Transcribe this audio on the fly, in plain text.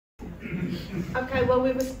Okay, well,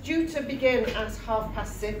 we were due to begin at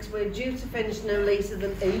 6:30. We're due to finish no later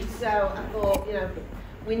than 8, so I thought, you know,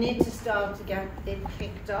 we need to start to get it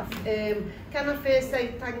kicked off. Can I first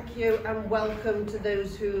say thank you and welcome to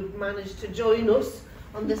those who've managed to join us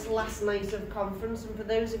on this last night of conference, and for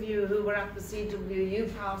those of you who were at the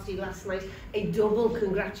CWU party last night, a double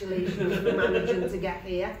congratulations for managing to get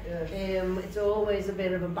here. It's always a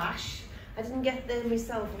bit of a bash. I didn't get there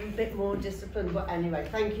myself, I'm a bit more disciplined, but anyway,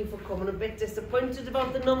 thank you for coming. A bit disappointed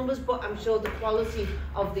about the numbers, but I'm sure the quality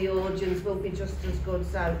of the audience will be just as good,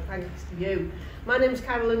 so thanks to you. My name's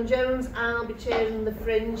Carolyn Jones, I'll be chairing the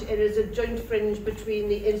Fringe. It is a joint fringe between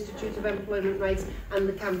the Institute of Employment Rights and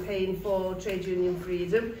the Campaign for Trade Union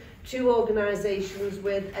Freedom, two organisations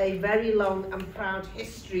with a very long and proud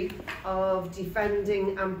history of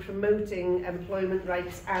defending and promoting employment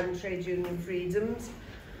rights and trade union freedoms.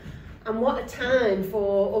 And what a time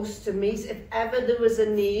for us to meet. If ever there was a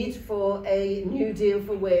need for a new deal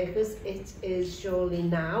for workers, it is surely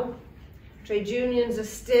now. Trade unions are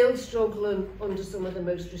still struggling under some of the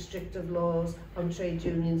most restrictive laws on trade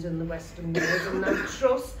unions in the Western world, and now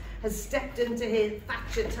Truss has stepped into his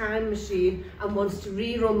Thatcher time machine and wants to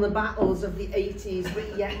rerun the battles of the 80s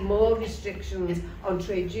with yet more restrictions on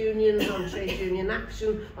trade unions, on trade union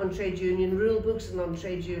action, on trade union rule books and on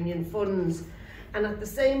trade union funds. And at the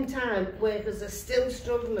same time, workers are still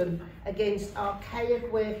struggling against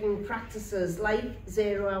archaic working practices like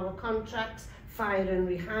zero-hour contracts, fire and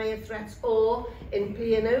rehire threats, or, in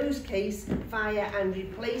P&O's case, fire and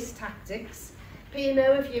replace tactics.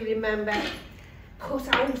 P&O, if you remember, cut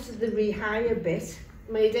out the rehire bit,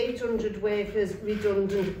 made 800 workers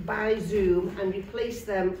redundant by Zoom and replaced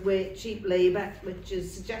them with cheap labour, which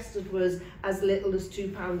is suggested was as little as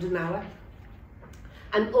 £2 an hour.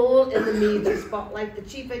 And all in the media spotlight. The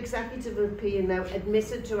chief executive of P&O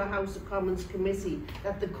admitted to a House of Commons committee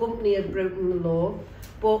that the company had broken the law,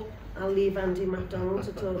 but I'll leave Andy McDonald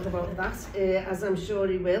to talk about that, as I'm sure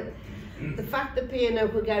he will. The fact that P&O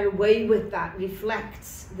could get away with that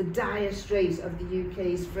reflects the dire strait of the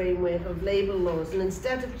UK's framework of labour laws, and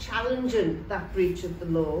instead of challenging that breach of the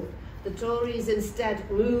law, the Tories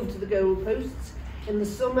instead moved the goalposts. In the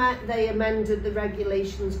summer, they amended the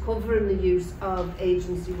regulations covering the use of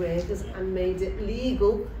agency workers and made it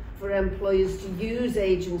legal for employers to use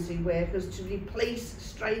agency workers to replace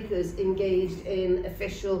strikers engaged in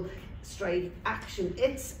official strike action.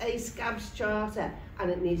 It's a scabs charter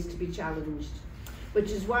and it needs to be challenged,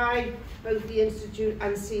 which is why both the Institute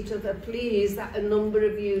and CETUF are pleased that a number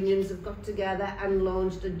of unions have got together and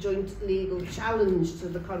launched a joint legal challenge to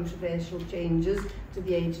the controversial changes to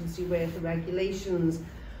the agency worker regulations.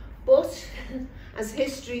 But, as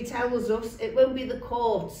history tells us, it won't be the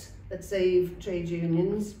courts that save trade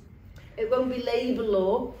unions. It won't be labour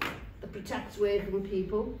law that protects working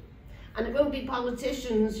people. And it won't be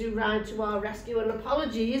politicians who ride to our rescue. And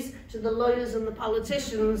apologies to the lawyers and the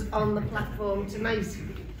politicians on the platform tonight.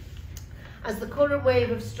 As the current wave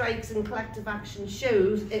of strikes and collective action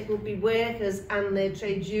shows, it will be workers and their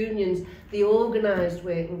trade unions, the organised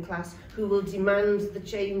working class, who will demand the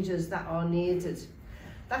changes that are needed.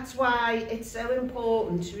 That's why it's so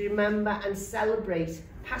important to remember and celebrate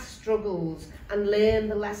past struggles and learn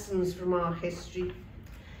the lessons from our history.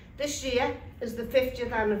 This year is the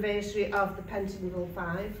 50th anniversary of the Pentonville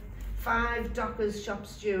Five Dockers shop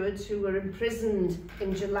stewards who were imprisoned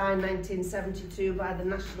in July 1972 by the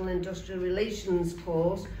National Industrial Relations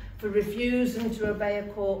Court for refusing to obey a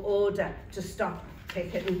court order to stop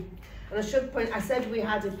picketing. And I should point, I said we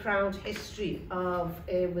had a proud history of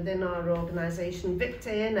within our organisation. Vic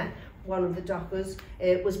Turner, one of the Dockers,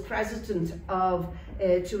 was president of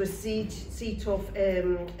to a CETUF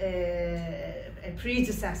a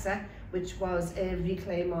predecessor, which was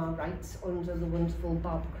Reclaim Our Rights under the wonderful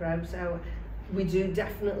Bob Crow. So we do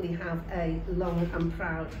definitely have a long and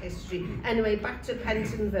proud history. Anyway, back to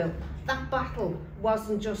Pentonville. That battle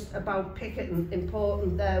wasn't just about picketing,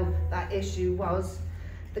 important though that issue was.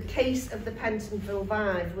 The case of the Pentonville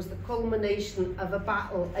Five was the culmination of a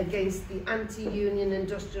battle against the Anti-Union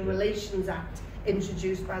Industrial Relations Act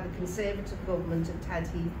introduced by the Conservative government of Ted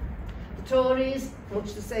Heath. The Tories,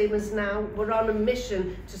 much the same as now, were on a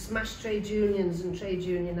mission to smash trade unions and trade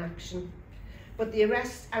union action. But the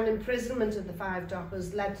arrest and imprisonment of the 5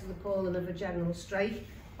 dockers led to the calling of a general strike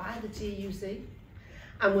by the TUC.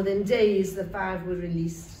 And within days, the 5 were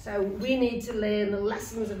released. So we need to learn the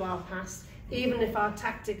lessons of our past, even if our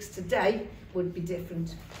tactics today would be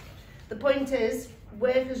different. The point is,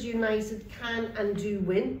 workers united can and do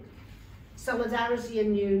win. Solidarity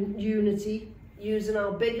and unity, using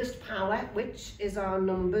our biggest power, which is our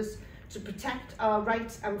numbers, to protect our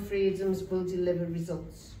rights and freedoms will deliver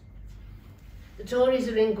results. The Tories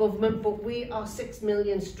are in government, but we are 6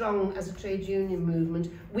 million strong as a trade union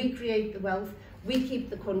movement. We create the wealth, we keep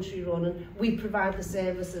the country running, we provide the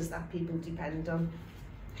services that people depend on.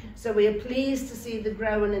 So we are pleased to see the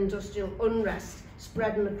growing industrial unrest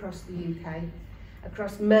spreading across the UK,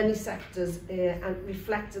 across many sectors, and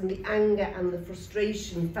reflecting the anger and the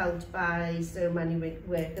frustration felt by so many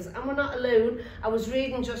workers. And we're not alone. I was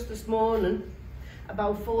reading just this morning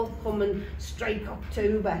about forthcoming Strike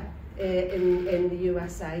October in the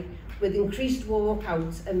USA, with increased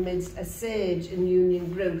walkouts amidst a surge in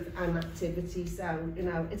union growth and activity. So, you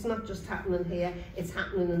know, it's not just happening here, it's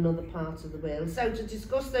happening in other parts of the world. So to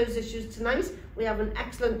discuss those issues tonight, we have an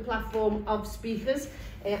excellent platform of speakers,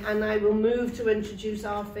 and I will move to introduce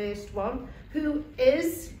our first one, who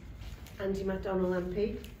is Hendy McDonald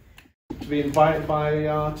MP. To be invited by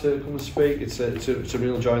to come and speak, it's a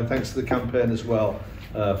real joy, and thanks to the campaign as well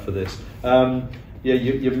for this. Yeah,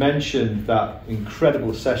 you mentioned that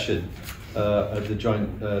incredible session at the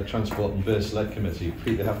Joint Transport and Base Select Committee,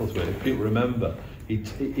 Peter Heppelthwaite. If people remember, he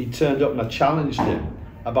turned up and I challenged him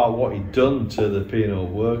about what he'd done to the P&O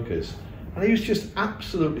workers. And he was just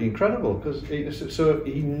absolutely incredible, because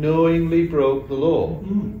he knowingly broke the law.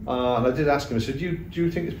 And I did ask him, I said, do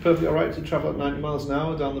you think it's perfectly all right to travel at 90 miles an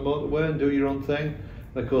hour down the motorway and do your own thing?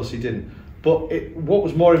 And of course he didn't. But what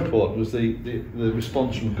was more important was the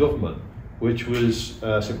response from government, which was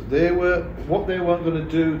so what they weren't going to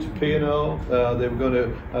do to P&O. They were going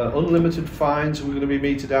to unlimited fines were going to be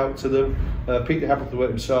meted out to them. Peter Heppelthwaite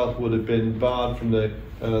himself would have been barred from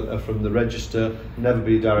the register, never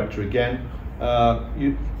be a director again.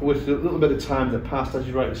 With a little bit of time that passed, as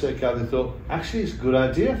you rightly say, Carol, they thought, actually it's a good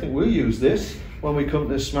idea. I think we'll use this when we come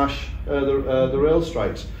to smash the rail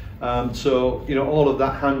strikes. So, you know, all of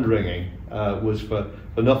that hand wringing was for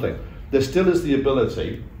nothing. There still is the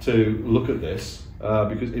ability to look at this,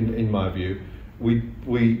 because in my view,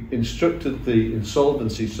 we instructed the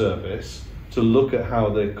insolvency service to look at how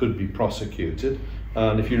they could be prosecuted.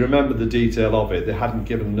 And if you remember the detail of it, they hadn't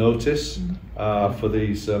given notice for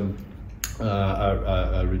these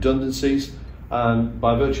redundancies, and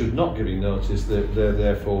by virtue of not giving notice, they're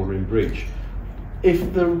therefore in breach.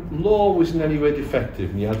 If the law was in any way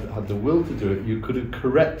defective and you had the will to do it, you could have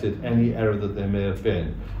corrected any error that there may have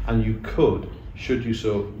been, and you could, should you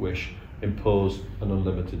so wish, impose an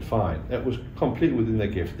unlimited fine. It was completely within their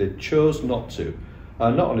gift. They chose not to.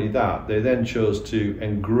 Not only that, they then chose to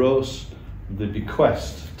engross the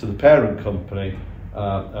bequest to the parent company,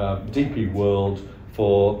 DP World,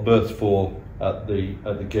 for berth 4 at the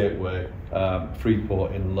Gateway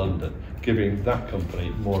Freeport in London, giving that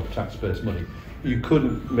company more taxpayers' money. You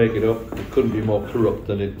couldn't make it up. It couldn't be more corrupt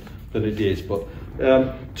than it is. But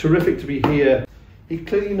terrific to be here. He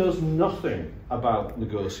clearly knows nothing about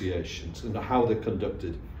negotiations and how they're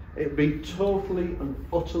conducted. It'd be totally and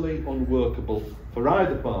utterly unworkable for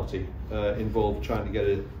either party involved trying to get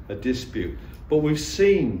a dispute. But we've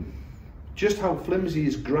seen just how flimsy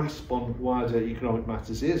his grasp on wider economic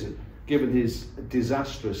matters is, given his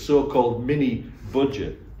disastrous so-called mini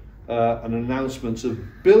budget. And announcements of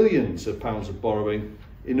billions of pounds of borrowing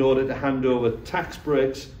in order to hand over tax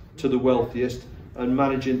breaks to the wealthiest, and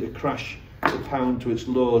managing to crash the pound to its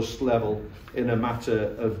lowest level in a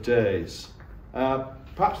matter of days.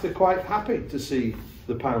 Perhaps they're quite happy to see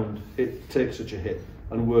the pound take such a hit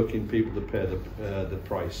and working people to pay the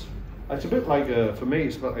price. It's a bit like, for me,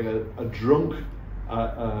 it's about like a drunk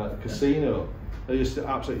casino. They just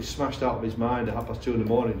absolutely smashed out of his mind at 2:30 in the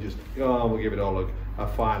morning, just, oh, we'll give it all a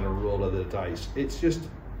final roll of the dice. It's just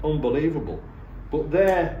unbelievable. But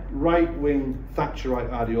their right-wing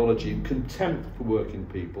Thatcherite ideology and contempt for working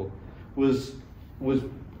people was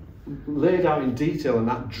laid out in detail in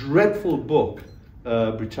that dreadful book,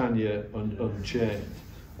 Britannia Unchained.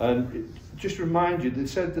 And just remind you, they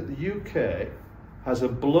said that the UK has a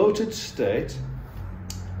bloated state,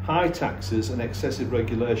 high taxes and excessive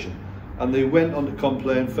regulation. And they went on to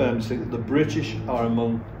complain firmly, saying that the British are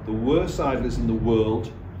among the worst idlers in the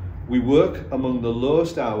world. We work among the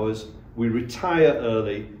lowest hours, we retire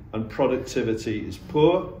early, and productivity is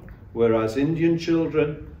poor, whereas Indian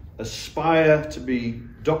children aspire to be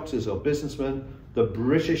doctors or businessmen. The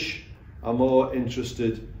British are more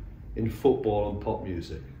interested in football and pop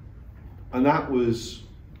music. And that was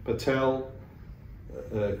Patel,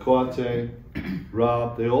 Kwarteng,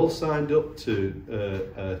 Raab, they all signed up to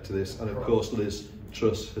this, and of course Liz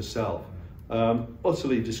Truss herself.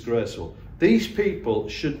 Utterly disgraceful. These people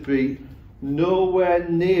should be nowhere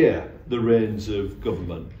near the reins of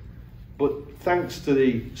government, but thanks to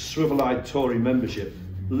the swivel-eyed Tory membership,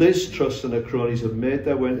 Liz Truss and her cronies have made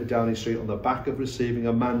their way into Downing Street on the back of receiving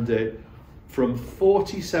a mandate from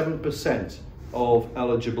 47% of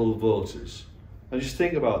eligible voters. And just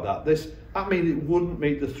think about that. I mean, it wouldn't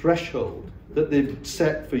meet the threshold that they've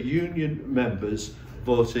set for union members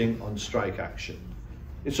voting on strike action.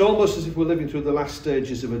 It's almost as if we're living through the last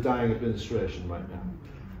stages of a dying administration right now,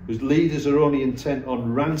 whose leaders are only intent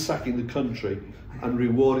on ransacking the country and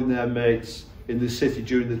rewarding their mates in the city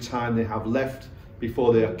during the time they have left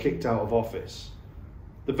before they are kicked out of office.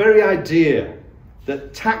 The very idea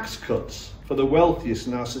that tax cuts for the wealthiest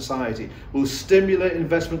in our society will stimulate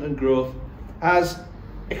investment and growth has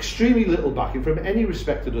extremely little backing from any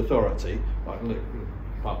respected authority, apart from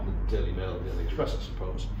the Daily Mail and the Daily Express, I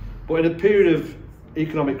suppose. But in a period of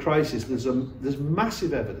economic crisis, there's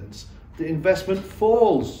massive evidence that investment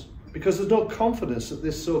falls because there's no confidence that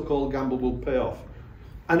this so-called gamble will pay off.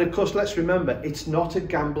 And of course, let's remember, it's not a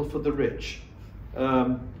gamble for the rich.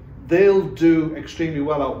 They'll do extremely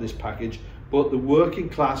well out of this package, but the working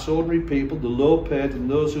class, ordinary people, the low paid and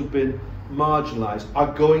those who've been marginalised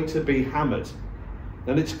are going to be hammered.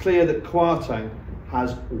 And it's clear that Kwarteng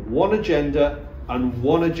has one agenda and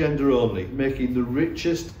one agenda only, making the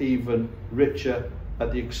richest even richer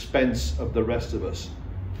at the expense of the rest of us.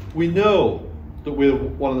 We know that we're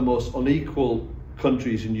one of the most unequal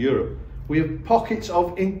countries in Europe. We have pockets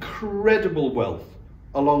of incredible wealth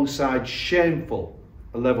alongside shameful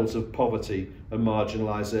levels of poverty and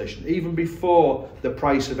marginalisation. Even before the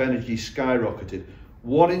price of energy skyrocketed,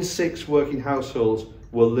 1 in 6 working households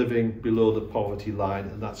were living below the poverty line,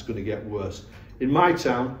 and that's going to get worse. In my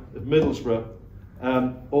town of Middlesbrough,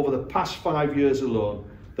 over the past 5 years alone,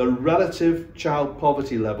 the relative child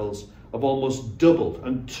poverty levels have almost doubled,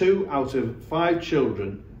 and 2 out of 5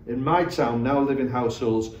 children in my town now live in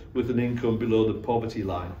households with an income below the poverty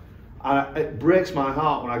line. And it breaks my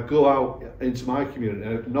heart when I go out into my community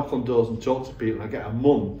and I knock on doors and talk to people, and I get a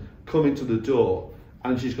mum coming to the door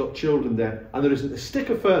and she's got children there, and there isn't a stick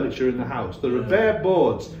of furniture in the house. There are bare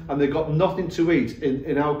boards and they've got nothing to eat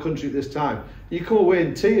in our country at this time. You come away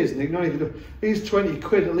in tears and think, no, here's 20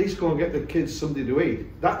 quid, at least go and get the kids something to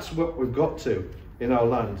eat. That's what we've got to in our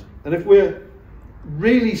land. And if we're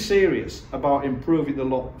really serious about improving the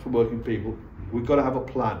lot for working people, we've got to have a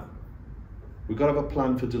plan. We've got to have a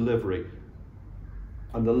plan for delivery,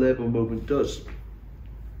 and the Labour movement does.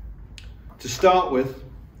 To start with,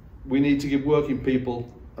 we need to give working people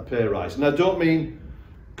a pay rise. And I don't mean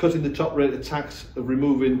cutting the top rate of tax, of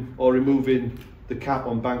removing the cap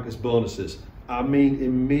on bankers' bonuses. I mean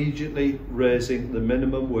immediately raising the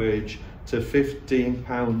minimum wage to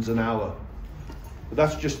 £15 an hour. But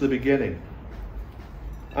that's just the beginning.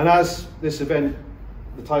 And as this event,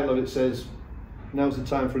 the title of it says, now's the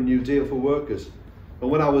time for a new deal for workers.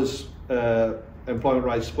 And when I was employment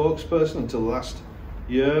rights spokesperson until last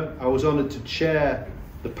year, I was honoured to chair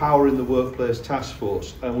the Power in the Workplace Task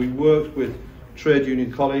Force, and we worked with trade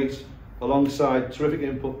union colleagues alongside terrific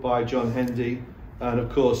input by John Hendy, and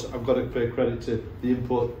of course I've got to pay credit to the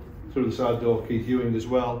input through the side door Keith Ewing as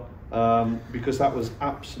well, because that was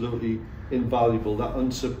absolutely invaluable, that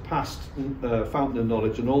unsurpassed fountain of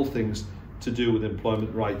knowledge on all things to do with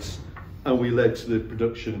employment rights. And we led to the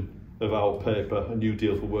production of our paper, A New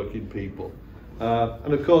Deal for Working People.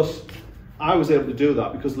 And of course, I was able to do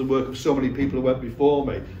that because of the work of so many people who went before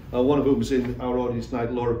me. One of whom was in our audience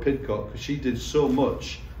tonight, Laura Pidcock, because she did so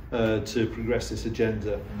much to progress this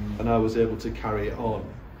agenda, and I was able to carry it on.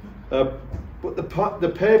 But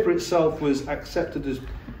the paper itself was accepted as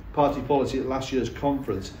party policy at last year's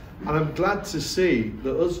conference, and I'm glad to see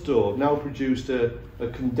that USDO have now produced a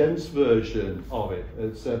condensed version of it.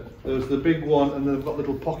 There's the big one, and then they've got a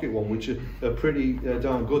little pocket one, which are pretty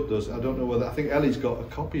darn good. I don't know whether, I think Ellie's got a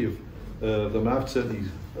copy of them. I've certainly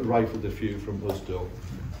rifled a few from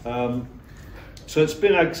USDO. So it's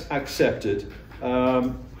been accepted,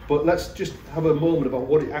 but let's just have a moment about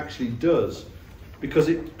what it actually does, because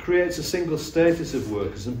it creates a single status of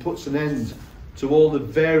workers and puts an end to all the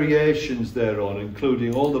variations thereon,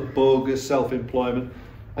 including all the bogus self-employment,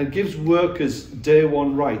 and gives workers day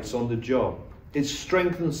one rights on the job. It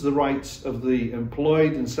strengthens the rights of the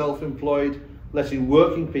employed and self-employed, letting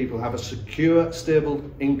working people have a secure, stable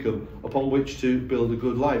income upon which to build a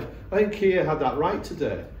good life. I think Keir had that right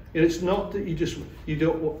today. You know, it's not that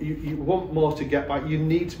you want more to get back. You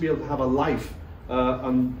need to be able to have a life,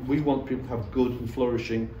 and we want people to have good and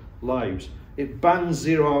flourishing lives. It bans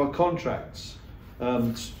 0-hour contracts,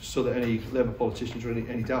 so that any Labour politicians are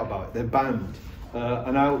any doubt about it, they're banned,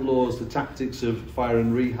 and outlaws the tactics of fire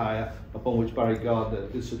and rehire, upon which Barry Gardiner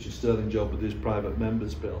did such a sterling job with his private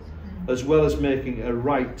members bill, as well as making a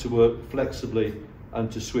right to work flexibly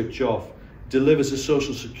and to switch off. Delivers a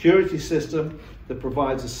social security system that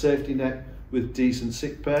provides a safety net with decent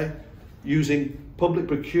sick pay, using public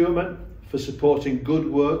procurement, for supporting good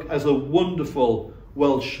work, as a wonderful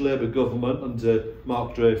Welsh Labour government under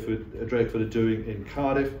Mark Drakeford are doing in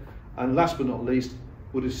Cardiff. And last but not least,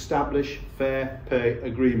 would establish fair pay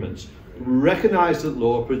agreements, recognise the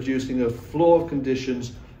law, producing a flow of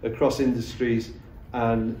conditions across industries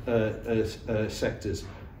and sectors.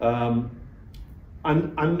 And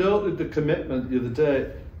I noted the commitment the other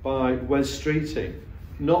day by Wes Streeting,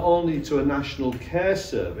 not only to a national care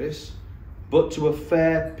service, but to a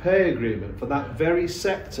fair pay agreement for that very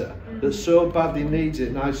sector that so badly needs it,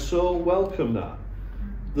 and I so welcome that.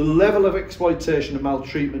 The level of exploitation and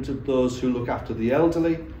maltreatment of those who look after the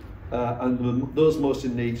elderly and those most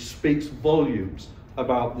in need speaks volumes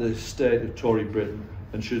about the state of Tory Britain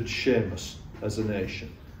and should shame us as a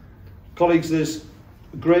nation. Colleagues, there's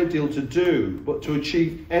a great deal to do, but to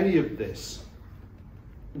achieve any of this,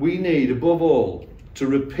 we need, above all, to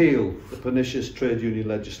repeal the pernicious trade union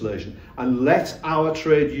legislation and let our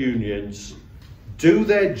trade unions do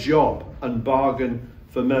their job and bargain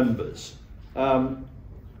for members. All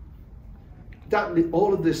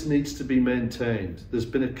of this needs to be maintained. There's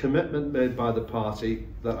been a commitment made by the party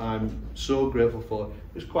that I'm so grateful for.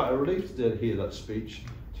 It was quite a relief today to hear that speech,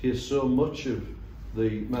 to hear so much of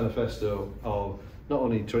the manifesto of not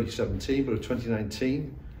only 2017 but of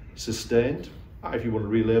 2019 sustained. If you want to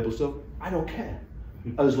relabel stuff, I don't care,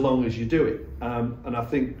 as long as you do it. And I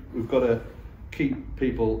think we've got to keep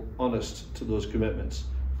people honest to those commitments.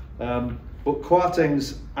 But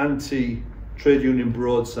Kwarteng's anti-trade union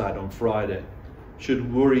broadside on Friday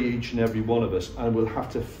should worry each and every one of us, and we'll have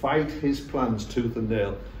to fight his plans tooth and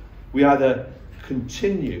nail. We either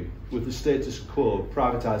continue with the status quo of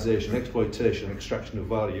privatisation, exploitation and extraction of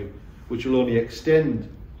value, which will only extend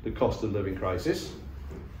the cost of living crisis,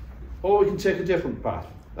 or we can take a different path,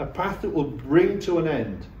 a path that will bring to an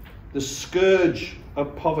end the scourge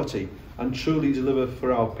of poverty and truly deliver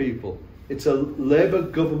for our people. It's a Labour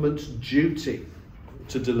government's duty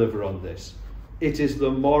to deliver on this. It is the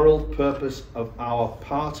moral purpose of our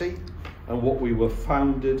party and what we were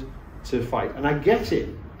founded to fight. And I get it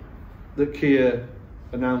that Keir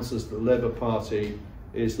announces the Labour Party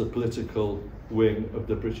is the political wing of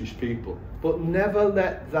the British people, but never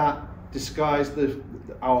let that disguise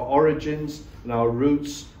our origins and our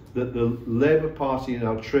roots, that the Labour Party and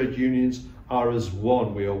our trade unions are as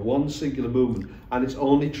one. We are one singular movement, and it's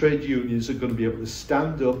only trade unions that are going to be able to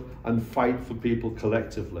stand up and fight for people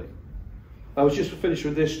collectively. I was just finished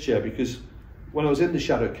with this, Chair, because when I was in the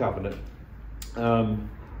Shadow Cabinet,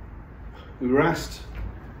 we were asked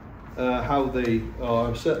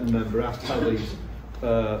a certain member asked how these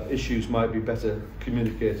issues might be better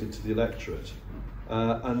communicated to the electorate.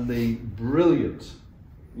 And the brilliant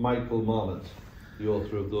Michael Marmont, the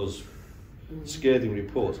author of those scathing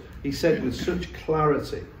reports, he said with such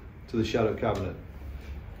clarity to the Shadow Cabinet,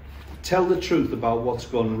 tell the truth about what's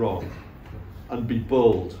gone wrong and be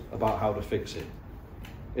bold about how to fix it.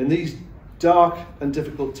 In these dark and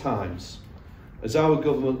difficult times, as our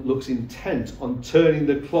government looks intent on turning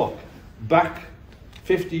the clock back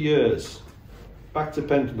 50 years, back to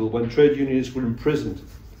Pentonville, when trade unions were imprisoned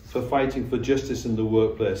for fighting for justice in the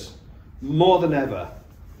workplace, more than ever,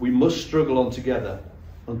 we must struggle on together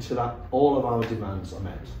until all of our demands are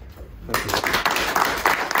met. Thank you.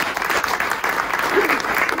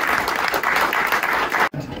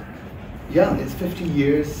 Yeah, it's 50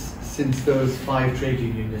 years since those 5 trade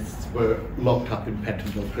unionists were locked up in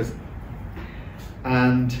Pentonville prison.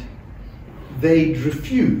 And they'd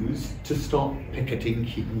refused to stop picketing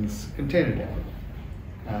Keating's container depot.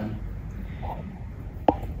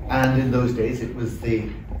 And in those days it was the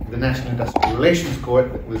National Industrial Relations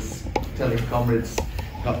Court that was telling comrades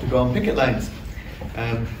not to go on picket lines.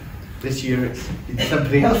 This year it's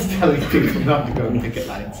somebody else telling people not to go on picket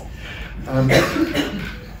lines.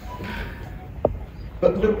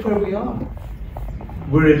 But look where we are.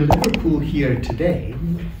 We're in Liverpool here today,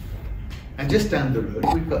 and just down the road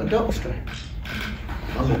we've got a dog strike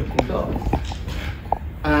on Liverpool docks.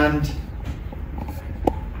 And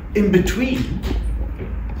in between,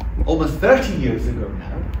 almost 30 years ago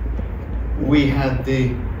now, we had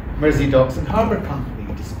the Mersey Docks and Harbour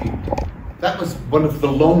Company dispute. That was one of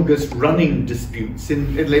the longest running disputes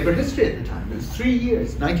in Labour history at the time. It was 3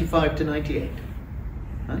 years, 95 to 98.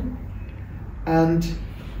 Right? And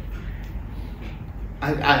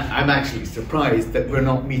I'm actually surprised that we're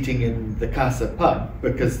not meeting in the Casa pub,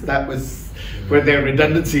 because that was where their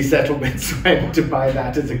redundancy settlements went to buy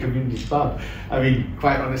that as a community pub. I mean,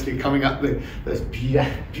 quite honestly, coming up this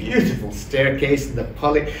beautiful staircase and the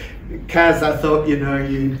Kaz, I thought, you know,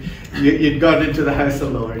 you'd gone into the House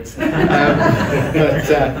of Lords.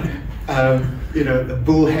 You know, the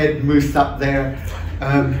bullhead moose up there.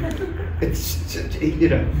 It's, you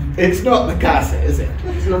know, it's not the casa, is it?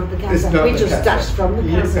 It's not the It's casa. not We the just casa. dashed from the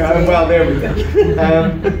casa. Yeah, well, there we go.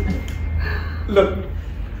 Look,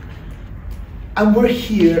 and we're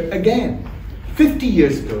here again. 50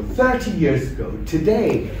 years ago, 30 years ago,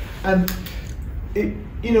 today. And,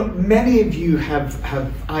 you know, many of you have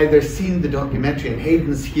either seen the documentary, and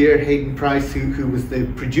Hayden's here, Hayden Price, who was the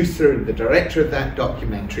producer and the director of that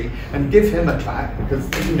documentary, and give him a clap, because,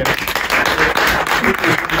 you know,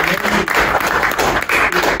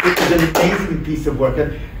 it was an amazing piece of work.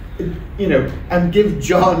 And, you know, and give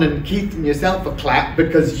John and Keith and yourself a clap,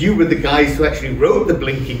 because you were the guys who actually wrote the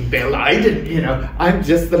blinking bill. I didn't, you know, I'm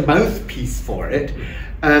just the mouthpiece for it.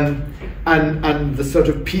 And the sort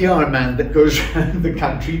of PR man that goes around the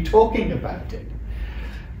country talking about it.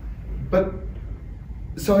 But,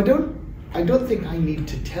 so I don't think I need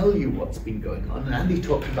to tell you what's been going on. And Andy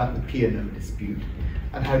talked about the P&O dispute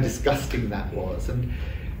and how disgusting that was. And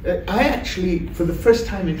I actually, for the first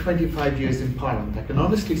time in 25 years in Parliament, I can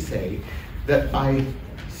honestly say that I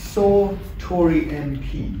saw Tory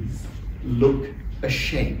MPs look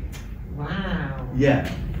ashamed. Wow.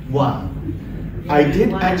 Yeah, wow. I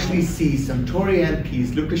did Wow. actually see some Tory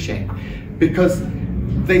MPs look ashamed, because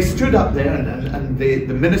they stood up there, and the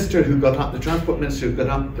minister who got up, the transport minister who got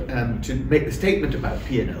up to make the statement about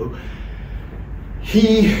P&O,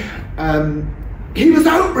 he was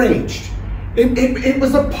outraged. It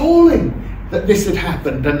was appalling that this had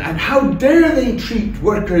happened, and how dare they treat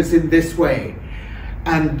workers in this way.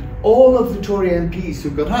 And all of the Tory MPs who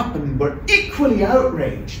got up and were equally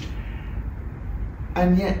outraged,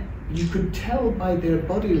 and yet you could tell by their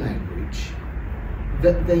body language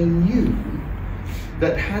that they knew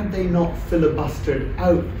that had they not filibustered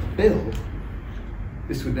out the bill,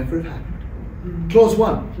 this would never have happened. Clause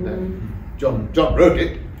 1, John wrote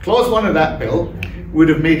it, Clause 1 of that bill would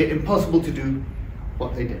have made it impossible to do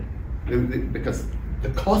what they did, because the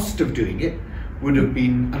cost of doing it would have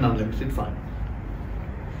been an unlimited fine.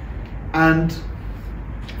 And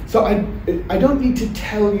so I don't need to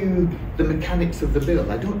tell you the mechanics of the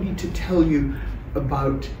bill. I don't need to tell you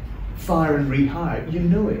about fire and rehire. You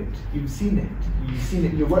know it. You've seen it. You've seen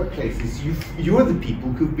it in your workplaces. You're the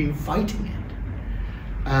people who've been fighting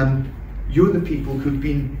it. You're the people who've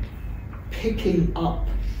been picking up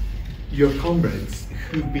your comrades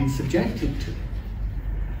who've been subjected to it.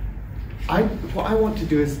 What I want to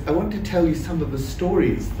do is I want to tell you some of the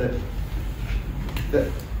stories that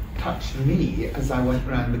touched me as I went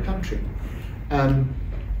around the country. And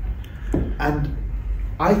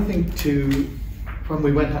I think when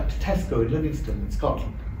we went up to Tesco in Livingston in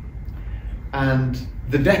Scotland, and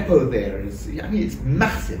the depot there is, I mean, it's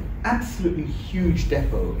massive, absolutely huge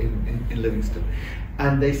depot in Livingston.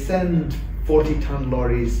 And they send 40-ton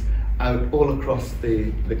lorries out all across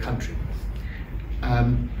the country.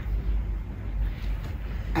 And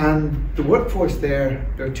the workforce there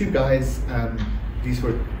are two guys, these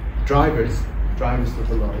were drivers of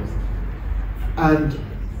the lorries. And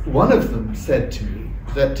one of them said to me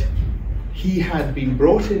that he had been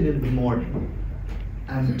brought in the morning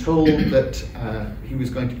and told that he was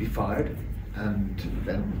going to be fired and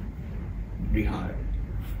then rehired.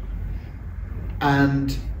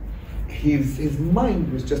 And his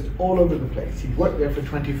mind was just all over the place. He'd worked there for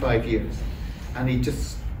 25 years, and he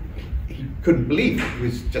couldn't believe it. He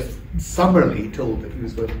was just summarily told that he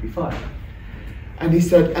was going to be fired. And he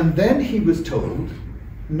said, and then he was told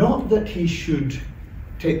not that he should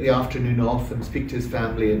take the afternoon off and speak to his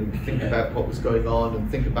family and think about what was going on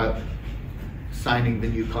and think about signing the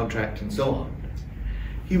new contract and so on.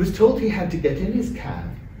 He was told he had to get in his cab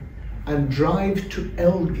and drive to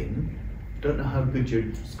Elgin. Don't know how good your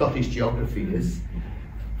Scottish geography is,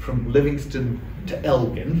 from Livingston to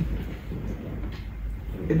Elgin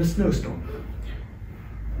in a snowstorm.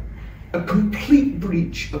 A complete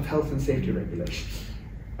breach of health and safety regulations.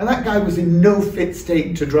 And that guy was in no fit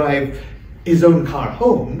state to drive his own car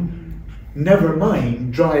home, never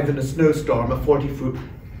mind drive in a snowstorm a 40-foot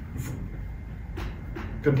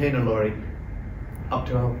container lorry up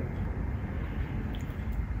to Elgin.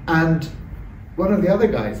 And one of the other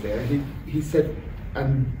guys there, he said,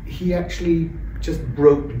 and he actually just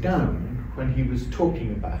broke down when he was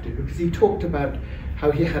talking about it, because he talked about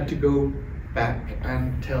how he had to go back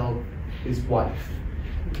and tell his wife.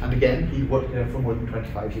 And again, he worked there for more than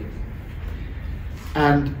 25 years.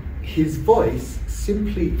 And his voice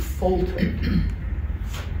simply faltered.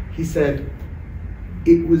 He said,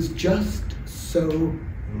 it was just so,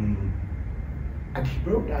 and he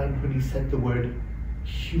broke down when he said the word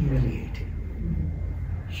humiliating.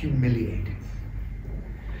 Humiliating.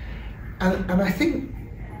 And I think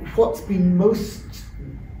what's been most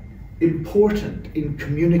important in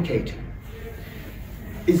communicating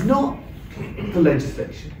is not the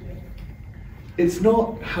legislation. It's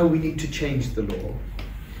not how we need to change the law.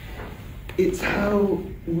 It's how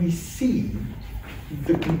we see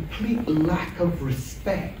the complete lack of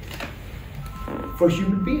respect for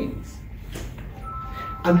human beings.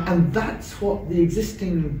 And that's what the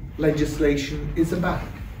existing legislation is about.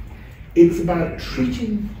 It's about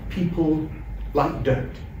treating people like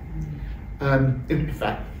dirt. In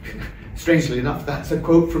fact, strangely enough, that's a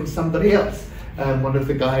quote from somebody else, one of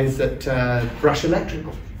the guys at Brush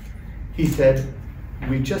Electrical. He said,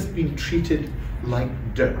 "We've just been treated like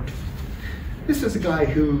dirt." This was a guy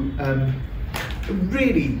who, a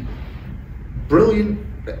really brilliant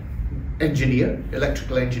engineer,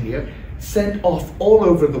 electrical engineer, sent off all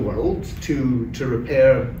over the world to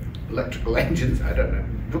repair electrical engines. I don't know,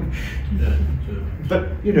 but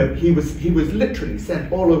you know, he was literally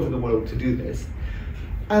sent all over the world to do this,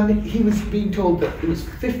 and he was being told that it was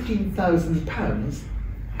 £15,000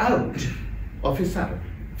 out of his salary.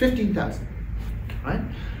 15,000, right?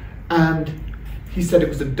 And he said it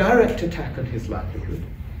was a direct attack on his livelihood,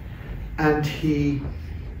 and he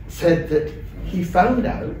said that he found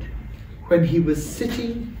out when he was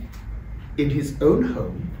sitting in his own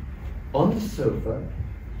home on the sofa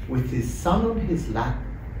with his son on his lap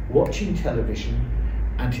watching television,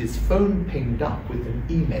 and his phone pinged up with an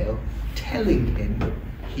email telling him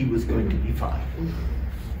he was going to be fired.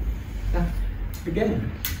 Now,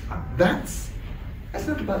 again, that's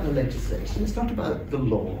not about the legislation, it's not about the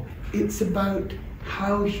law, it's about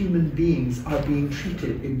how human beings are being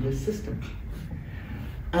treated in this system.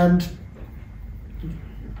 And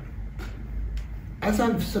as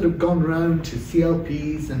I've sort of gone around to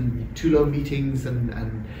CLPs and TULO meetings and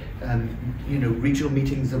you know, regional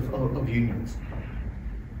meetings of unions,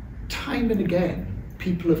 time and again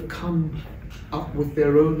people have come up with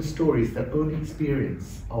their own stories, their own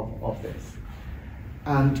experience of this.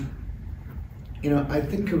 And you know, I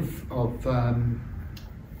think of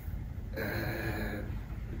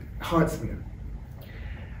Hartsmere,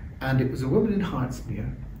 and it was a woman in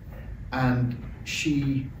Hartsmere, and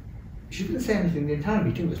she didn't say anything the entire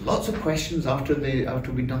meeting. There was lots of questions after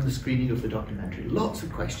we'd done the screening of the documentary. Lots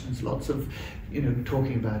of questions, lots of, you know,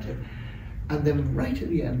 talking about it. And then right at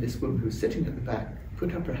the end, this woman who was sitting at the back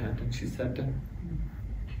put up her hand and she said,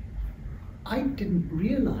 "I didn't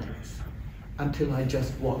realize until I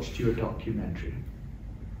just watched your documentary.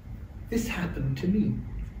 This happened to me."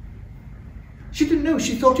 She didn't know,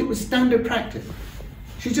 she thought it was standard practice.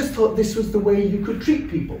 She just thought this was the way you could treat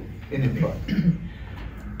people in employment.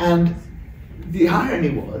 And the irony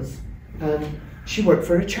was, she worked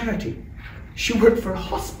for a charity. She worked for a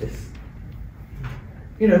hospice.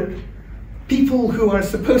 You know, people who are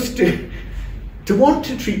supposed to want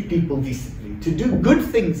to treat people decently, to do good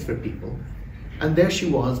things for people, and there she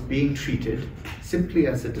was being treated simply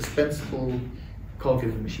as a dispensable cog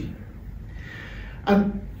in the machine.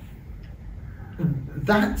 And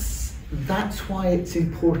that's why it's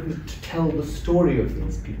important to tell the story of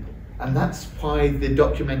these people. And that's why the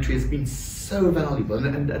documentary has been so valuable.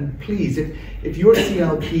 And please, if your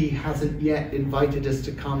CLP hasn't yet invited us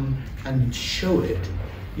to come and show it,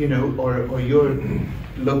 you know, or your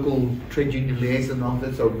local trade union liaison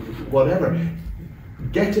office or whatever,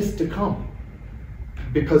 get us to come.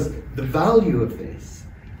 Because the value of this,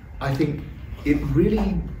 I think it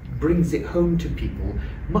really brings it home to people,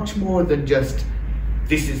 much more than just,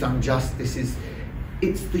 this is unjust,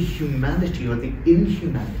 it's the humanity or the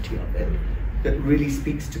inhumanity of it that really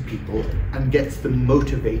speaks to people and gets them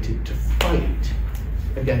motivated to fight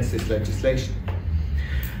against this legislation.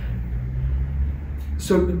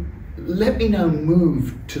 So let me now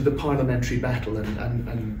move to the parliamentary battle,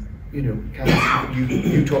 and you know, Carolyn,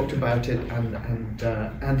 you talked about it, and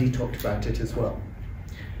Andy talked about it as well.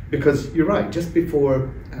 Because you're right, just before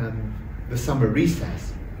the summer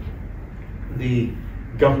recess, the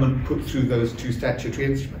government put through those two statutory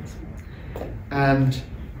instruments. And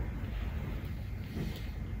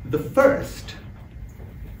the first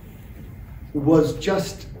was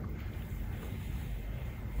just,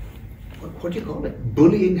 what do you call it?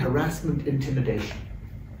 Bullying, harassment, intimidation.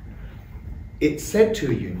 It said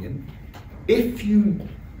to a union, if you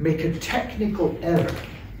make a technical error,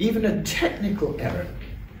 even a technical error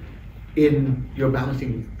in your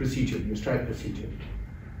balloting procedure, your strike procedure,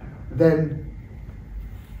 then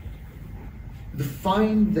the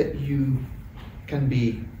fine that can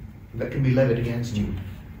be levied against you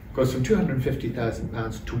goes from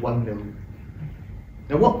 £250,000 to £1 million.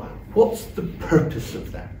 Now what's the purpose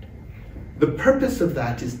of that? The purpose of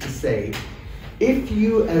that is to say, if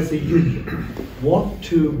you as a union want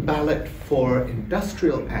to ballot for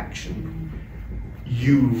industrial action,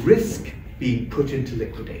 you risk being put into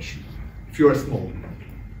liquidation, if you're a small union.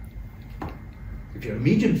 If you're a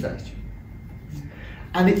medium-sized union.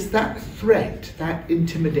 And it's that threat, that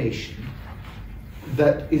intimidation,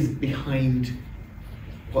 that is behind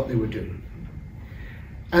what they were doing.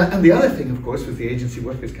 And the other thing, of course, was the agency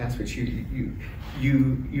workers' cast, which you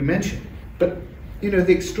mentioned. But you know,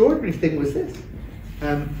 the extraordinary thing was this: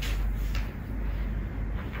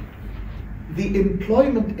 the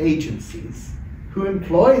employment agencies who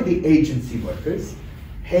employ the agency workers,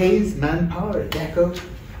 Hayes, Manpower, Adecco,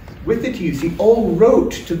 with the TUC, all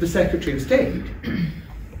wrote to the Secretary of State,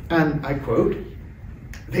 and I quote,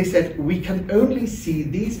 they said, "We can only see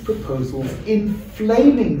these proposals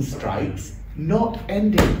inflaming strikes, not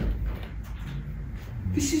ending them."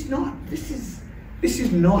 This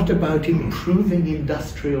is not about improving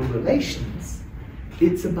industrial relations.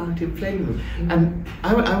 It's about inflaming them. And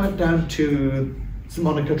I went down to St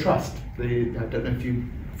Monica Trust. I don't know if you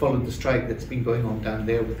followed the strike that's been going on down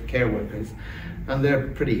there with the care workers, and they're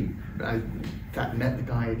pretty. I in fact met the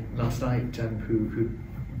guy last night who'd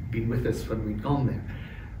been with us when we'd gone there.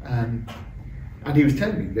 And he was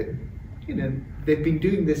telling me that, you know, they've been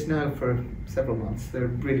doing this now for several months. They're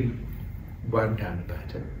really wound down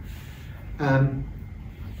about it.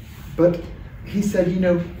 But he said, you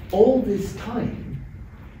know, all this time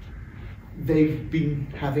they've been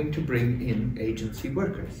having to bring in agency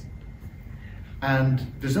workers.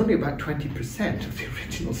 And there's only about 20% of the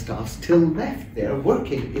original staff still left there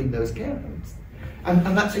working in those care homes.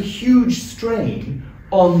 And that's a huge strain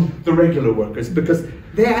on the regular workers, because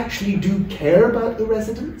they actually do care about the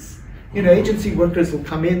residents. You know, agency workers will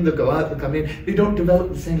come in, they'll go out, they'll come in, they don't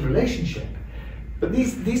develop the same relationship. But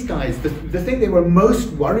these guys, the thing they were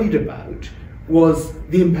most worried about was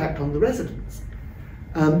the impact on the residents.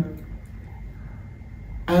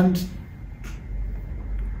 And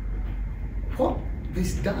what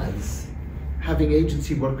this does, having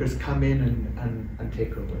agency workers come in and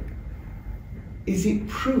take over, is it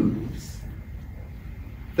proves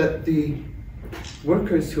that the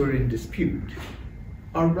workers who are in dispute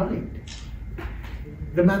are right.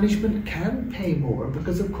 The management can pay more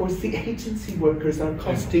because, of course, the agency workers are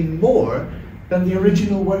costing more than the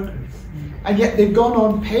original workers. And yet they've gone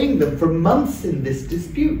on paying them for months in this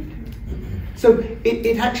dispute. So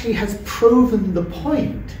it actually has proven the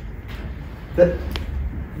point that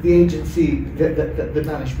the agency, that the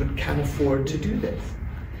management can afford to do this.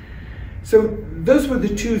 So those were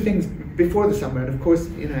the two things before the summer, and of course,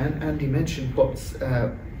 you know, Andy mentioned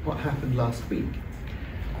what happened last week.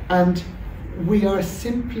 And we are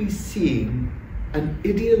simply seeing an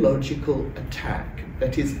ideological attack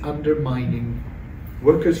that is undermining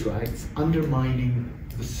workers' rights, undermining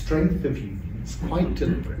the strength of unions quite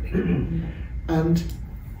deliberately. And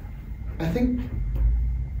I think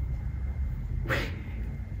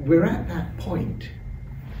we're at that point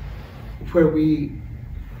where we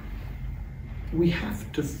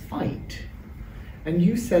have to fight. And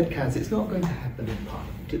you said, Kaz, it's not going to happen in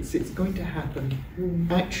Parliament. It's going to happen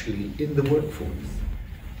actually in the workforce,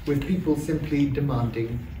 with people simply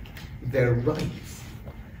demanding their rights.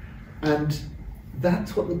 And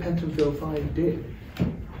that's what the Pentonville Five did.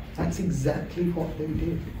 That's exactly what they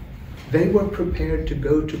did. They were prepared to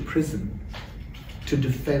go to prison to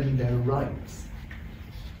defend their rights.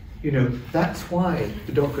 You know, that's why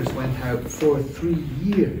the Dockers went out for 3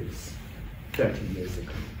 years, 30 years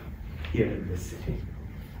ago, here in this city.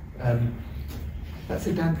 That's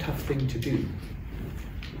a damn tough thing to do.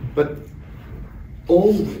 But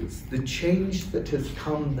always the change that has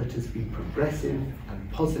come, that has been progressive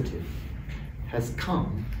and positive, has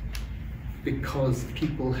come because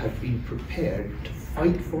people have been prepared to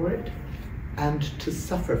fight for it and to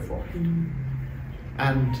suffer for it.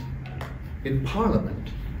 And in Parliament,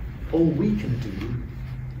 all we can do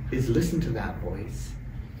is listen to that voice,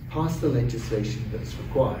 pass the legislation that's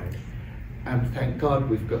required, and thank God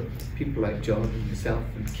we've got people like John and yourself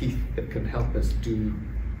and Keith that can help us do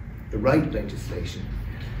the right legislation.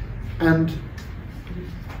 And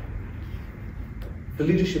the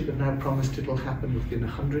leadership have now promised it'll happen within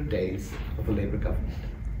 100 days of a Labour government.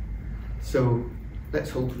 So let's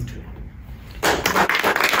hold them to it.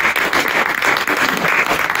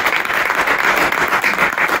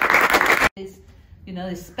 You know,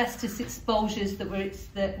 asbestos exposures that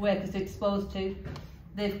workers are exposed to.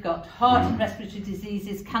 They've got heart and respiratory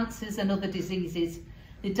diseases, cancers and other diseases.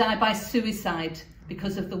 They die by suicide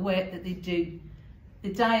because of the work that they do. They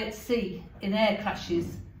die at sea, in air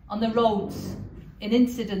crashes, on the roads, in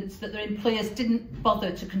incidents that their employers didn't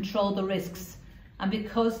bother to control the risks, and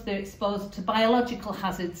because they're exposed to biological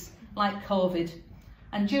hazards like COVID.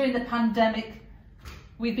 And during the pandemic,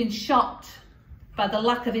 we've been shocked by the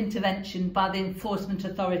lack of intervention by the enforcement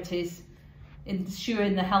authorities,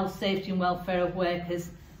 ensuring the health, safety and welfare of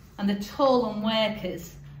workers, and the toll on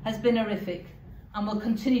workers has been horrific and will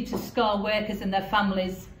continue to scar workers and their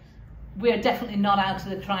families. We are definitely not out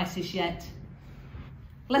of the crisis yet.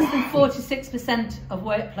 Less than 46% of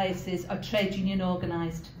workplaces are trade union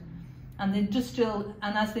organised, and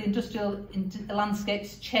as the industrial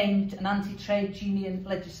landscape's changed and anti-trade union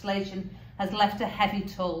legislation has left a heavy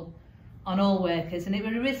toll on all workers, and it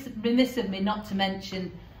would be remiss of me not to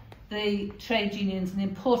mention the trade unions and the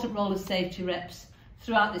important role of safety reps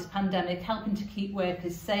throughout this pandemic, helping to keep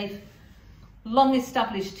workers safe. Long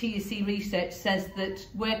established TUC research says that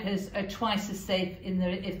workers are twice as safe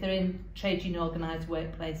if they're in trade union organised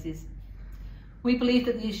workplaces. We believe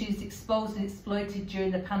that the issues exposed and exploited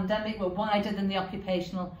during the pandemic were wider than the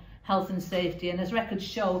occupational health and safety, and as records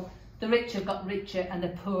show, the rich have got richer and the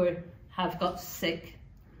poor have got sick.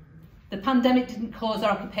 The pandemic didn't cause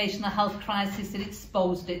our occupational health crisis, it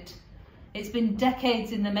exposed it. It's been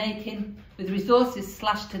decades in the making, with resources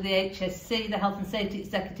slashed to the HSC, the Health and Safety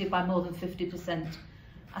Executive, by more than 50%.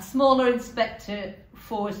 A smaller inspector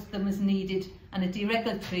force than was needed, and a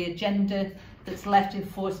deregulatory agenda that's left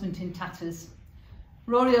enforcement in tatters.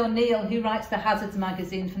 Rory O'Neill, who writes the Hazards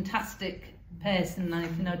magazine, fantastic person,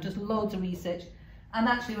 does loads of research, and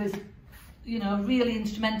actually was, really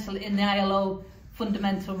instrumental in the ILO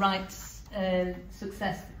fundamental rights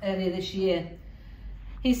success earlier this year.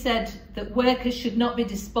 He said that workers should not be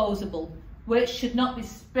disposable. Work should not be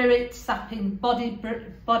spirit-sapping,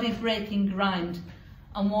 body-breaking grind,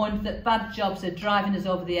 and warned that bad jobs are driving us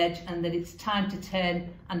over the edge and that it's time to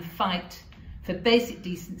turn and fight for basic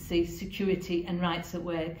decency, security and rights at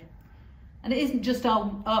work. And it isn't just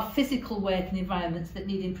our physical working environments that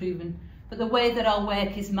need improvement, but the way that our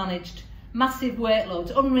work is managed. Massive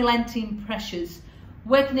workloads, unrelenting pressures,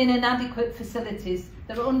 working in inadequate facilities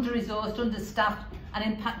that are under-resourced, understaffed, and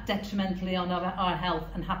impact detrimentally on our health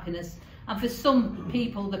and happiness. And for some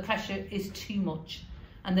people, the pressure is too much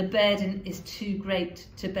and the burden is too great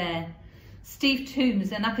to bear. Steve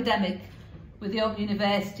Toombs, an academic with the Open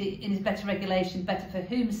University, in his Better Regulation, Better for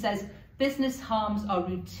Whom, says business harms are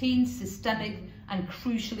routine, systemic and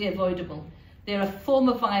crucially avoidable. They are a form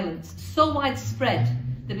of violence so widespread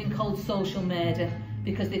they've been called social murder,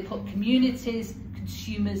 because they put communities,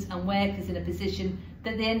 consumers and workers in a position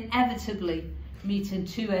that they inevitably meet in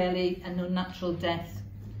too early and unnatural death.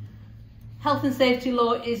 Health and safety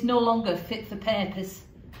law is no longer fit for purpose.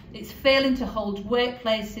 It's failing to hold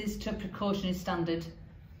workplaces to a precautionary standard.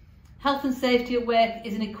 Health and safety at work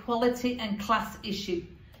is an equality and class issue.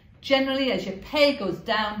 Generally, as your pay goes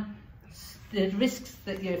down, the risks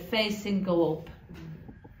that you're facing go up.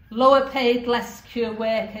 Lower paid, less secure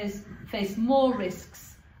workers face more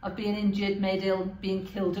risks of being injured, made ill, being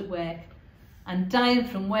killed at work, and dying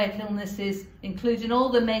from work illnesses, including all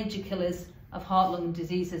the major killers of heart, lung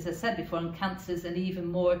disease, as I said before, and cancers, and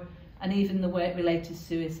even the work-related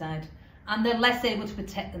suicide. And they're less able to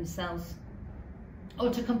protect themselves, or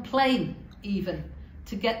to complain even,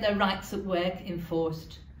 to get their rights at work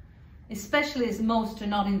enforced, especially as most are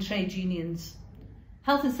not in trade unions.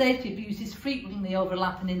 Health and safety abuses frequently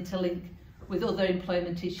overlap and interlink with other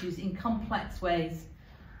employment issues in complex ways,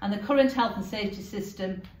 and the current health and safety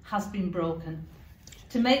system has been broken.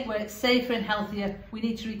 To make work safer and healthier, we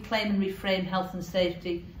need to reclaim and reframe health and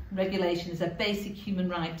safety regulation as a basic human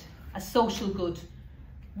right, a social good.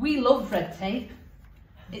 We love red tape.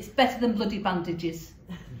 It's better than bloody bandages.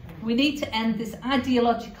 We need to end this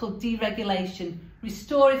ideological deregulation,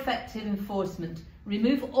 restore effective enforcement,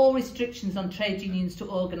 remove all restrictions on trade unions to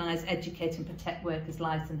organise, educate and protect workers'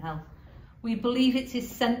 lives and health. We believe it's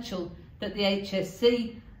essential that the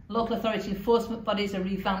HSC, local authority enforcement bodies, are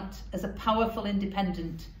revamped as a powerful,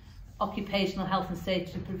 independent occupational health and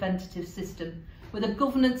safety preventative system with a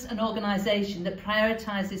governance and organisation that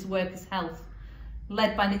prioritises workers' health,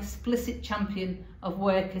 led by an explicit champion of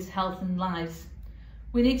workers' health and lives.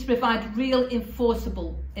 We need to provide real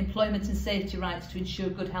enforceable employment and safety rights to ensure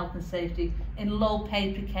good health and safety in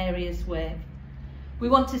low-paid, precarious work. We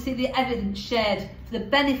want to see the evidence shared for the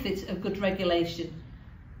benefit of good regulation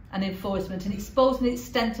and enforcement, and exposing the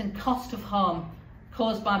extent and cost of harm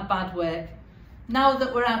caused by bad work. Now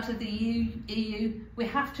that we're out of the EU, we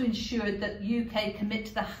have to ensure that the UK commit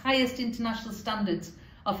to the highest international standards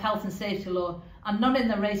of health and safety law, and not in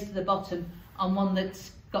the race to the bottom on one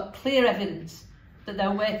that's got clear evidence that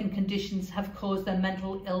their working conditions have caused their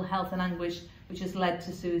mental ill health and anguish, which has led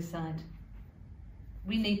to suicide.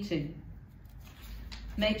 We need to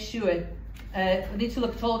make sure we need to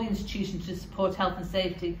look at all the institutions to support health and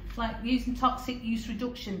safety, like using toxic use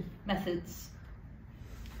reduction methods.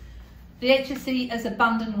 The HSE has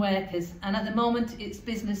abandoned workers, and at the moment it's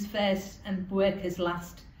business first and workers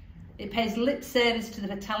last. It pays lip service to the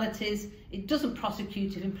fatalities, it doesn't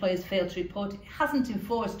prosecute if employers fail to report, it hasn't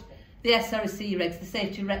enforced the SRC regs, the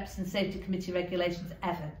safety reps and safety committee regulations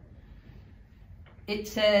ever.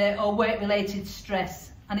 It's or work-related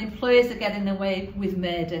stress, and employers are getting away with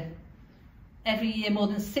murder. Every year more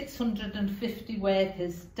than 650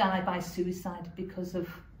 workers die by suicide because of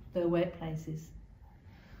their workplaces.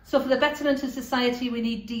 So for the betterment of society, we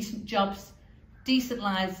need decent jobs, decent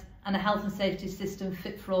lives, and a health and safety system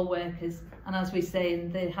fit for all workers. And as we say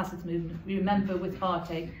in the hazards movement, we remember with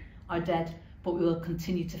heartache our dead, but we will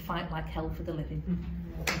continue to fight like hell for the living.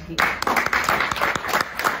 Thank you.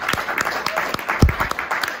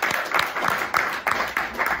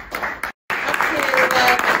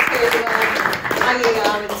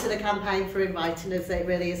 To the campaign for inviting us. It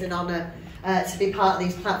really is an honour to be part of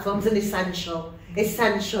these platforms, and essential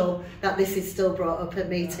that this is still brought up at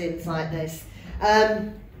meetings like this.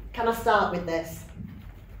 Can I start with this?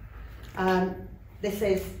 This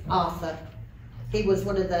is Arthur. He was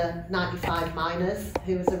one of the 95 miners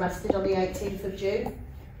who was arrested on the 18th of June.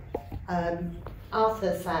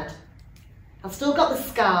 Arthur said, "I've still got the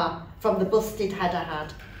scar from the busted head I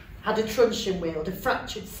had a truncheon wield, a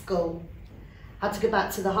fractured skull. Had to go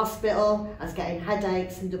back to the hospital, I was getting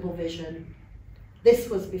headaches and double vision. This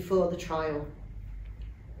was before the trial.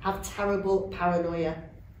 Have terrible paranoia.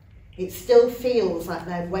 It still feels like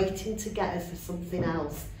they're waiting to get us for something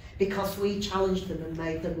else because we challenged them and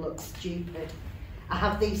made them look stupid. I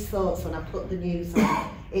have these thoughts when I put the news on.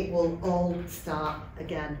 It will all start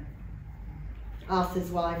again." Arthur's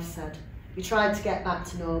wife said, "We tried to get back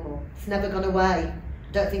to normal. It's never gone away.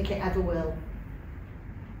 I don't think it ever will.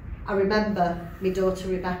 I remember my daughter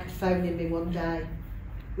Rebecca phoning me one day.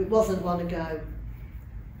 It wasn't long ago.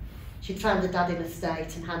 She'd found her dad in a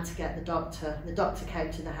state and had to get the doctor. The doctor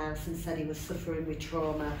came to the house and said he was suffering with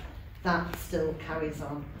trauma. That still carries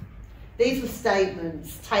on." These were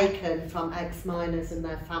statements taken from ex-miners and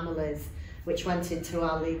their families, which went into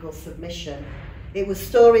our legal submission. It was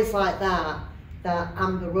stories like that that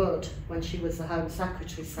Amber Rudd, when she was the Home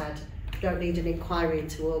Secretary, said, "Don't need an inquiry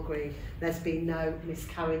into Orgreave. There's been no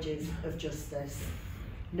miscarriages of justice.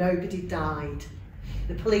 Nobody died.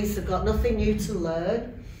 The police have got nothing new to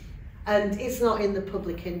learn, and it's not in the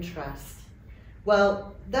public interest."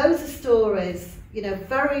 Well, those are stories,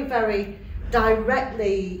 very, very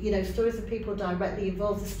directly, stories of people directly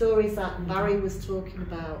involved. The stories that Barry was talking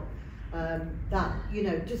about, that,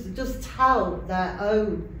 just tell their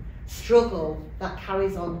own struggle that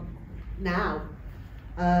carries on now.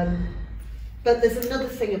 But there's another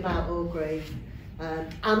thing about Orgreave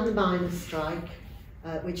and the miners' strike,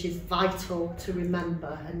 which is vital to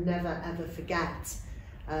remember and never ever forget,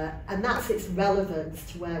 and that's its relevance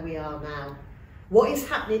to where we are now. What is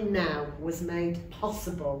happening now was made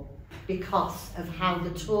possible because of how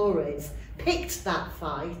the Tories picked that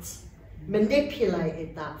fight,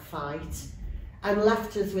 manipulated that fight, and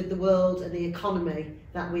left us with the world and the economy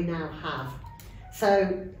that we now have.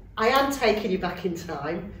 So I am taking you back in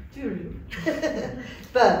time,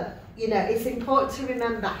 but it's important to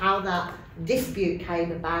remember how that dispute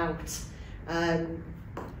came about.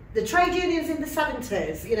 The trade unions in the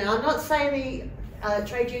 70s, I'm not saying the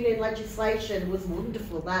trade union legislation was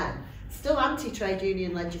wonderful then, still anti-trade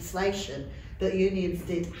union legislation, but unions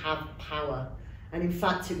did have power. And in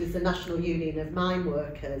fact, it was the National Union of Mine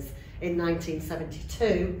Workers in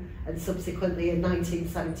 1972 and subsequently in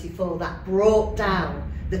 1974 that brought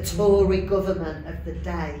down the Tory government of the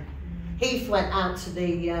day. Heath went out to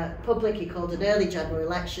the public, he called an early general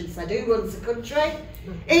election, said, "Who runs the country?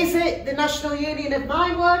 Is it the National Union of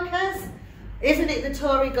Mine Workers? Isn't it the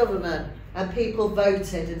Tory government?" And people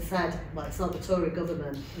voted and said, "Well, it's not the Tory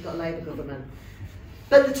government, we've got a Labour government."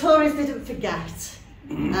 But the Tories didn't forget.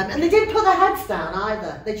 And they didn't put their heads down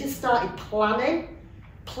either. They just started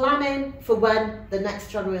planning for when the next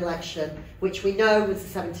general election, which we know was the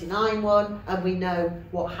 79 one, and we know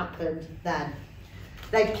what happened then.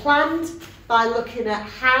 They planned by looking at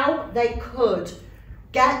how they could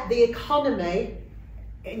get the economy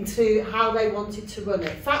into how they wanted to run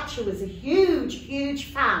it. Thatcher was a huge, huge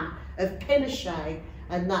fan of Pinochet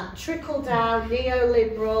and that trickle-down,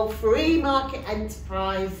 neoliberal, free market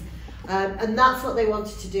enterprise, and that's what they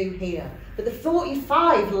wanted to do here. But the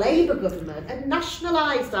 45 Labour government had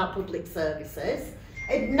nationalised our public services,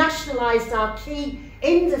 it nationalised our key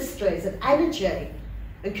industries of energy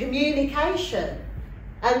and communication,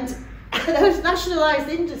 and those nationalised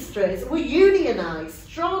industries were unionised,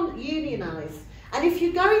 strong unionised. And if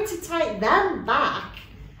you're going to take them back,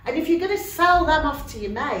 and if you're going to sell them off to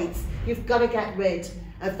your mates, you've got to get rid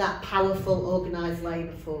of that powerful organised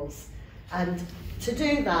labour force. And to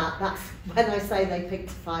do that, that's when I say they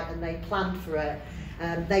picked a fight and they planned for it.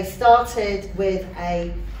 They started with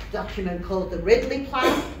a document called the Ridley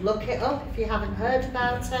Plan. Look it up if you haven't heard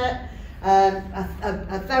about it.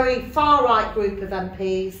 A very far-right group of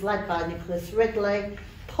MPs, led by Nicholas Ridley,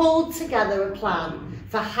 pulled together a plan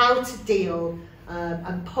for how to deal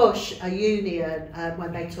and push a union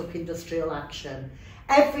when they took industrial action.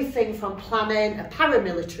 Everything from planning a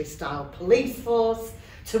paramilitary-style police force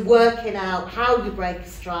to working out how you break a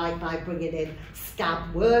strike by bringing in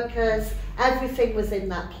scab workers. Everything was in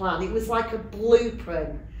that plan. It was like a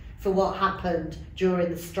blueprint for what happened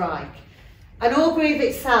during the strike. And Orgreave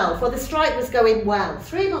itself, well, the strike was going well.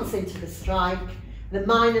 3 months into the strike, the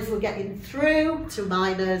miners were getting through to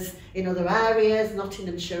miners in other areas,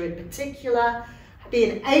 Nottinghamshire in particular,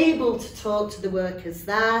 being able to talk to the workers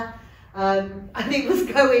there, and it was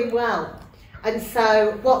going well. And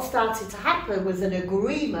so what started to happen was an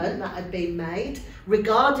agreement that had been made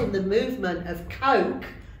regarding the movement of coke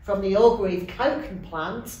from the Orgreave coking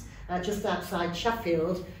plant just outside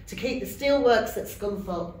Sheffield to keep the steelworks at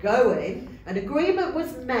Scunthorpe going. An agreement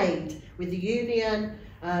was made with the union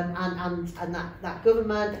and that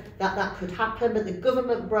government that could happen, but the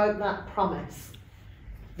government broke that promise.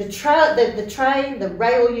 The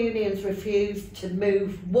rail unions refused to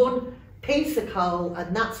move one piece of coal,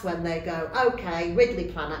 and that's when they go, okay, Ridley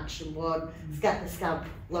Plan Action 1, let's get the scab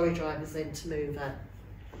lorry drivers in to move it.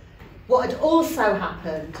 What had also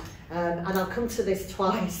happened, and I'll come to this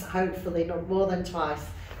twice, hopefully not more than twice,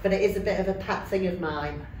 but it is a bit of a pet thing of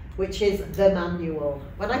mine, which is the manual.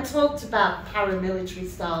 When I talked about paramilitary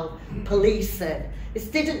style policing, this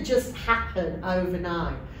didn't just happen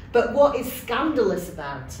overnight, but what is scandalous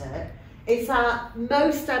about it is that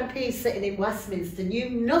most MPs sitting in Westminster knew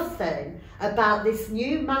nothing about this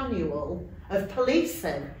new manual of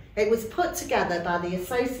policing. It was put together by the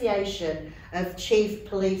Association of Chief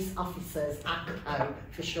Police Officers, ACPO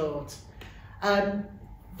for short.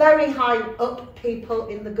 Very high up people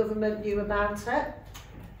in the government knew about it,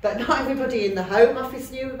 but not everybody in the Home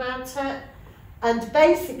Office knew about it. And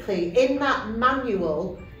basically in that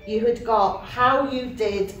manual you had got how you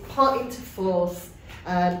did put into force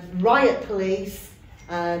riot police,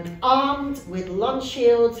 armed with long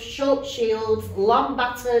shields, short shields, long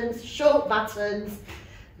batons, short batons,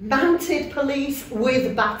 mounted police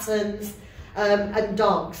with batons and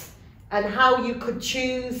dogs, and how you could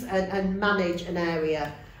choose and manage an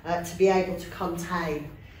area to be able to contain.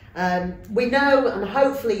 We know, and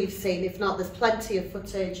hopefully you've seen, if not, there's plenty of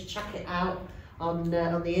footage, check it out on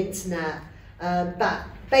the internet. But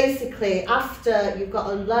basically, after you've got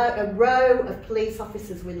a row of police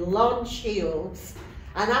officers with long shields,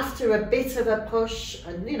 and after a bit of a push,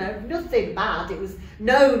 and you know, nothing bad, it was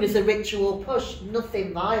known as a ritual push,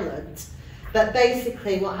 nothing violent, but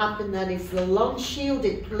basically what happened then is the long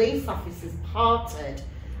shielded police officers parted,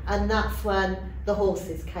 and that's when the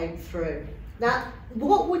horses came through. Now,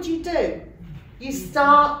 what would you do? You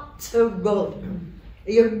start to run.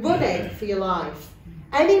 You're running for your life.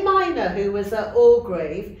 Any miner who was at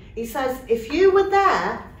Orgreave, he says, if you were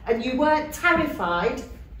there and you weren't terrified,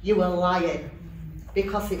 you were lying,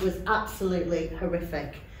 because it was absolutely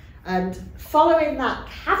horrific. And following that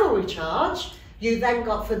cavalry charge, you then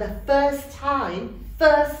got for the first time,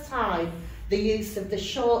 the use of the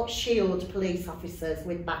short shield police officers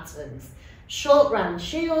with batons. Short round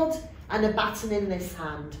shield and a baton in this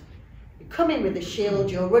hand. You come in with the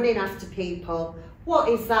shield, you're running after people. What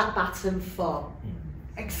is that baton for?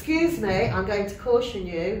 Excuse me, I'm going to caution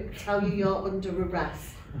you, tell you you're under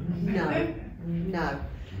arrest. No, no.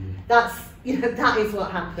 That's, you know, that is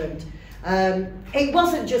what happened. It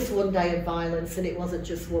wasn't just one day of violence and it wasn't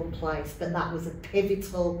just one place, but that was a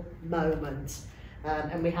pivotal moment,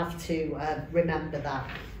 and we have to remember that.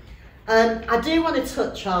 I do want to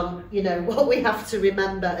touch on, you know, what we have to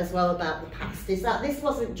remember as well about the past is that this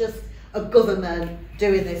wasn't just a government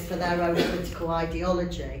doing this for their own political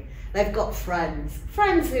ideology. They've got friends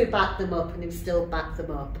who back them up and who still back them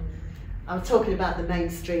up. I'm talking about the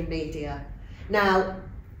mainstream media. Now,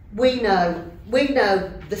 we know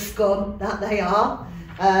the scum that they are.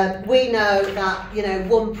 We know that, you know,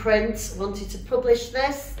 One Print wanted to publish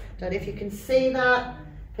this. Don't know if you can see that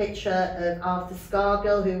picture of Arthur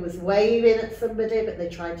Scargill, who was waving at somebody, but they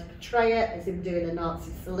tried to portray it as him doing a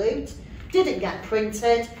Nazi salute. Didn't get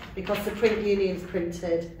printed because the print unions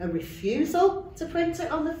printed a refusal to print it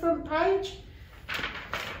on the front page.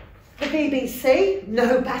 The BBC,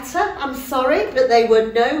 no better. I'm sorry, but they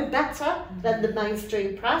were no better than the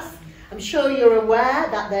mainstream press. I'm sure you're aware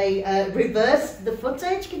that they reversed the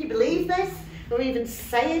footage. Can you believe this? Or even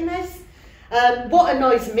saying this? What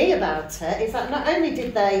annoys me about it is that not only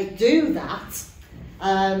did they do that,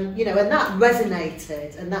 you know, and that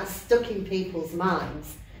resonated and that stuck in people's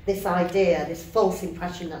minds, this idea, this false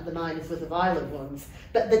impression that the miners were the violent ones,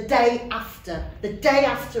 but the day after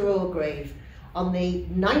Orgreave, on the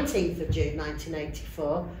 19th of June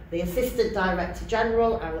 1984, the Assistant Director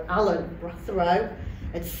General, Alan Rotheroe,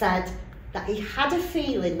 had said that he had a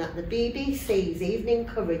feeling that the BBC's evening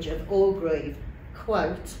coverage of Orgreave,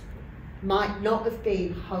 quote, might not have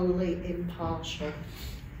been wholly impartial.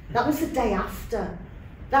 That was the day after.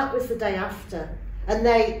 That was the day after. And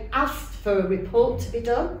they asked for a report to be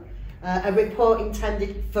done, a report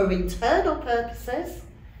intended for internal purposes.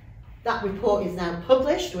 That report is now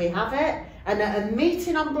published, we have it. And at a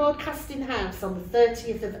meeting on Broadcasting House on the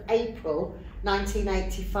 30th of April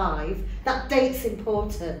 1985, that date's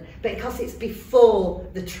important because it's before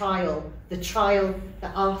the trial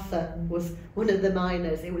that Arthur was one of the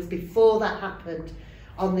miners. It was before that happened.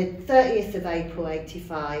 On the 30th of April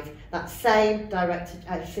 85, that same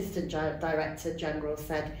Assistant Director General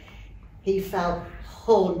said he felt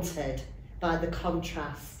haunted by the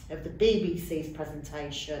contrast of the BBC's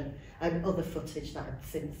presentation and other footage that had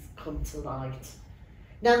since come to light.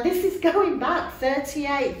 Now this is going back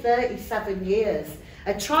 38, 37 years.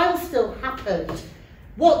 A trial still happened.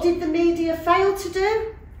 What did the media fail to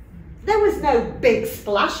do? There was no big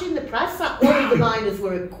splash in the press that all the miners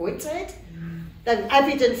were acquitted. Then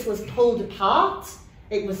evidence was pulled apart.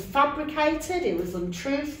 It was fabricated, it was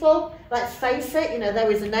untruthful. Let's face it, you know,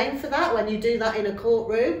 there is a name for that when you do that in a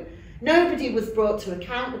courtroom. Nobody was brought to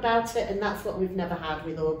account about it, and that's what we've never had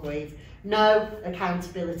with Orgreave. No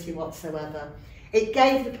accountability whatsoever. It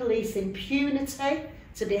gave the police impunity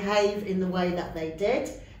to behave in the way that they did.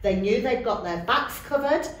 They knew they'd got their backs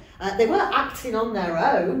covered. They weren't acting on their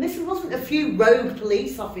own. This wasn't a few rogue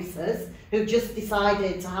police officers who just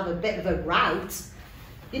decided to have a bit of a rout.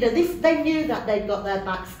 You know, they knew that they'd got their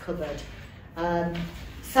backs covered.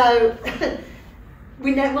 So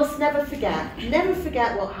we must never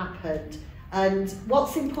forget what happened. And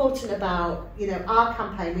what's important about, you know, our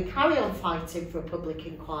campaign, we carry on fighting for a public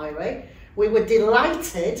inquiry. We were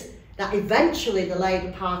delighted that eventually the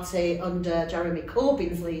Labour Party, under Jeremy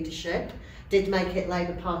Corbyn's leadership, did make it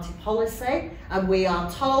Labour Party policy, and we are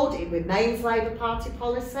told it remains Labour Party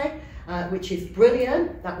policy, which is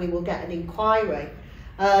brilliant, that we will get an inquiry.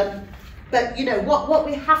 But you know, what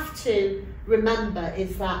we have to remember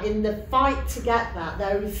is that in the fight to get that,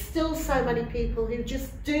 there is still so many people who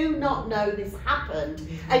just do not know this happened,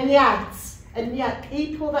 and yet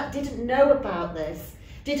people that didn't know about this,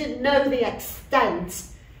 didn't know the extent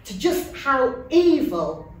to just how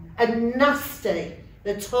evil and nasty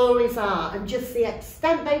the Tories are, and just the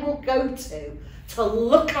extent they will go to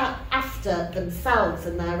look after themselves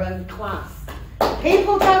and their own class.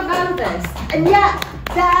 People don't know this, and yet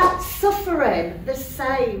they're suffering the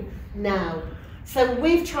same now. So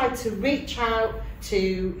we've tried to reach out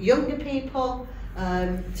to younger people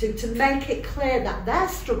to make it clear that their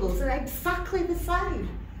struggles are exactly the same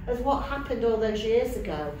as what happened all those years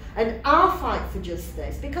ago. And our fight for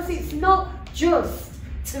justice, because it's not just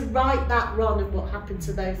to right that wrong of what happened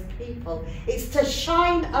to those people, it's to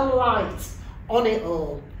shine a light on it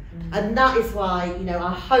all. And that is why, you know,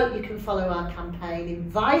 I hope you can follow our campaign,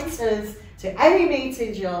 invite us to any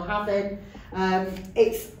meetings you're having.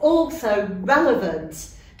 It's also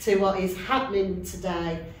relevant to what is happening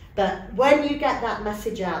today. But when you get that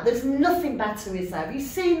message out, there's nothing better, is there? Have you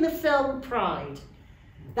seen the film Pride?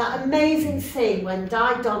 That amazing scene when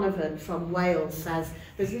Di Donovan from Wales says,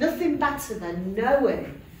 there's nothing better than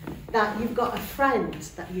knowing that you've got a friend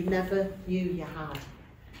that you never knew you had.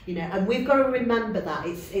 You know, and we've got to remember that.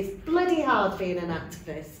 It's bloody hard being an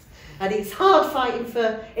activist. And it's hard fighting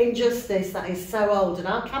for injustice that is so old. And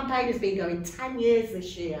our campaign has been going 10 years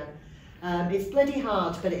this year. It's bloody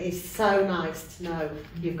hard, but it is so nice to know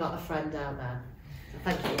you've got a friend out there.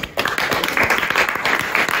 Thank you.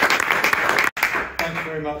 Thanks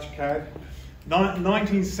very much, Cad.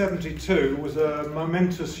 1972 was a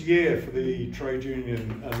momentous year for the trade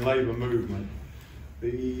union and labour movement.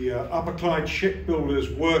 The Upper Clyde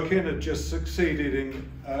shipbuilders working had just succeeded in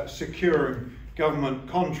securing government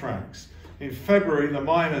contracts. In February, the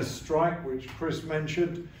miners' strike, which Chris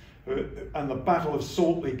mentioned, and the Battle of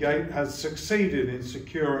Saltley Gate has succeeded in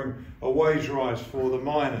securing a wage rise for the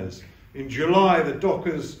miners. In July, the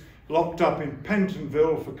dockers locked up in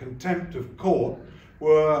Pentonville for contempt of court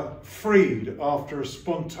were freed after a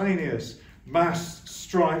spontaneous mass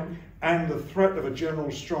strike and the threat of a general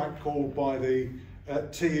strike called by the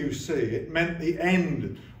TUC. It meant the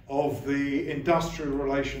end of the Industrial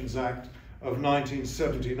Relations Act of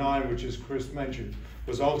 1979, which, as Chris mentioned,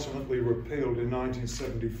 was ultimately repealed in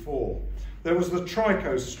 1974. There was the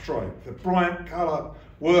Trico strike, the Bryant colour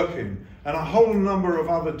working, and a whole number of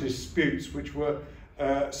other disputes which were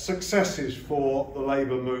successes for the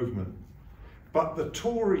labour movement. But the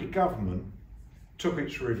Tory government took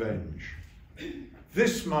its revenge.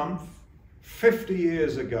 This month, 50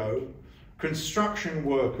 years ago, construction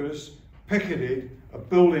workers picketed a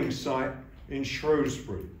building site in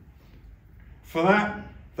Shrewsbury. For that,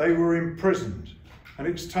 they were imprisoned, and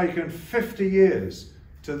it's taken 50 years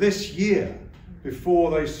to this year before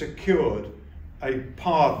they secured a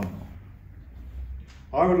pardon.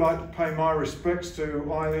 I would like to pay my respects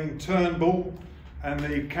to Eileen Turnbull and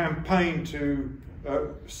the campaign to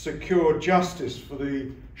secure justice for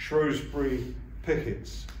the Shrewsbury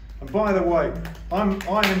pickets. And by the way, amongst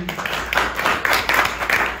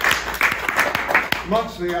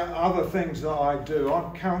the other things that I do,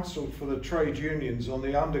 I'm counsel for the trade unions on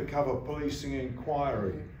the undercover policing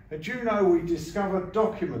inquiry. And do you know we discovered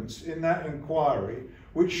documents in that inquiry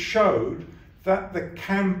which showed that the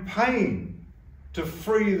campaign to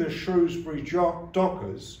free the Shrewsbury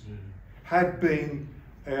dockers had been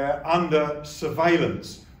under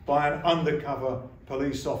surveillance by an undercover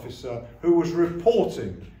police officer who was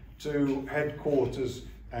reporting to headquarters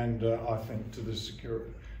and I think to the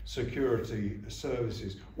security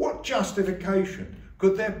services. What justification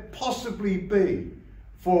could there possibly be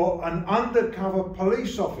for an undercover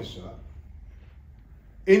police officer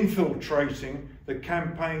infiltrating the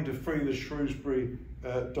campaign to free the Shrewsbury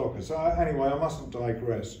dockers? Anyway, I mustn't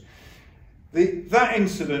digress. That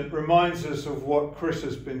incident reminds us of what Chris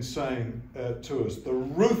has been saying to us, the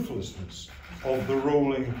ruthlessness of the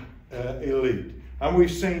ruling elite. And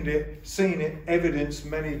we've seen it evidenced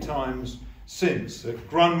many times since, at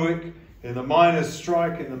Grunwick, in the miners'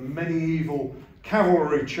 strike, in the medieval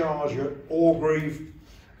cavalry charge at Orgreave,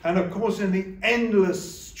 and of course in the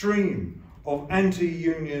endless stream of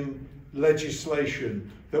anti-union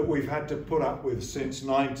legislation that we've had to put up with since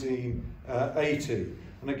 1980.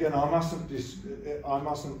 And again, I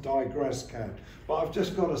mustn't digress, Kat, but I've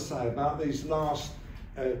just got to say about these last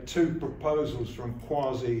two proposals from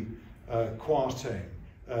Kwasi Kwarteng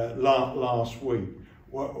last week.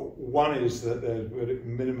 One is that there's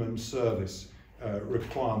minimum service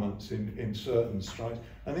requirements in certain strikes,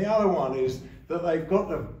 and the other one is that they've got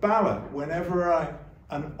to ballot whenever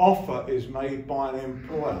an offer is made by an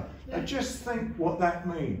employer. Now just think what that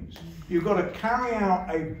means. You've got to carry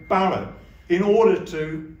out a ballot in order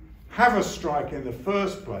to have a strike in the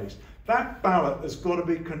first place. That ballot has got to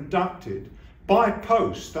be conducted by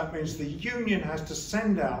post. That means the union has to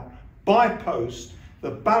send out by post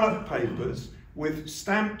the ballot papers with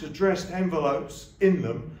stamped addressed envelopes in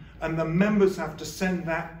them, and the members have to send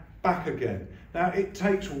that back again. Now it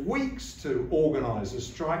takes weeks to organise a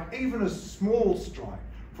strike, even a small strike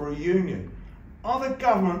for a union. Are the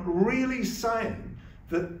government really saying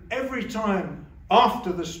that every time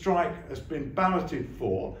after the strike has been balloted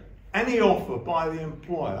for, any offer by the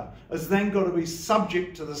employer has then got to be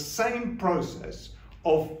subject to the same process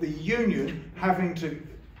of the union having to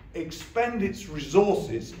expend its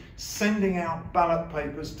resources sending out ballot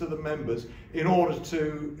papers to the members in order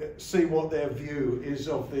to see what their view is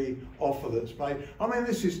of the offer that's made? I mean,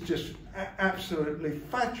 this is just absolutely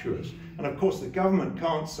fatuous. And of course the government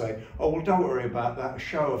can't say, oh well, don't worry about that, a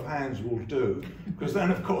show of hands will do, because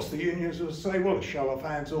then of course the unions will say, well, a show of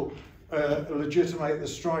hands will legitimate the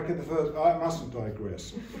strike in the first. I mustn't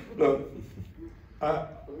digress. Look,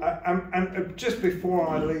 and just before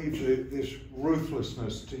I leave this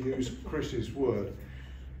ruthlessness, to use Chris's word,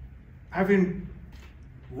 having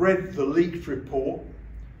read the leaked report,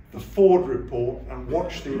 the Ford report, and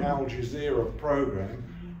watched the Al Jazeera programme,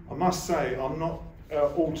 I must say I'm not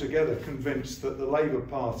altogether convinced that the Labour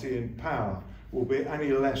Party in power will be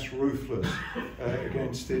any less ruthless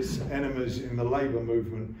against its enemies in the labour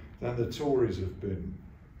movement than the Tories have been.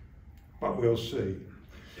 But we'll see.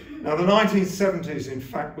 Now, the 1970s, in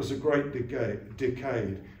fact, was a great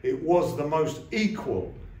decade. It was the most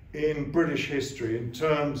equal in British history in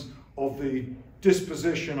terms of the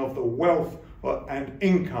disposition of the wealth and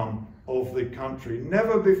income of the country.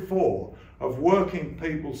 Never before have working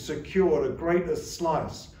people secured a greater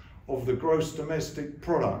slice of the gross domestic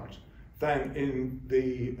product than in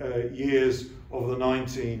the years of the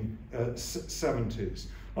 1970s.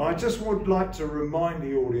 I just would like to remind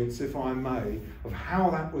the audience, if I may, of how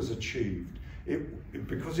that was achieved,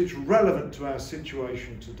 because it's relevant to our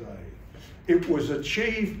situation today. It was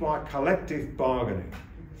achieved by collective bargaining.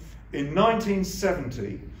 In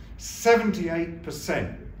 1970,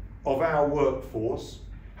 78% of our workforce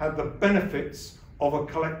had the benefits of a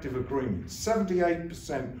collective agreement.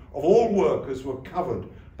 78% of all workers were covered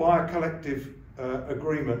by a collective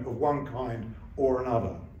agreement of one kind or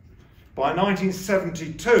another. By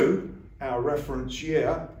 1972, our reference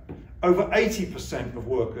year, over 80% of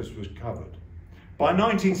workers was covered. By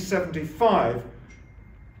 1975,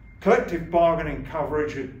 collective bargaining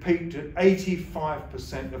coverage had peaked at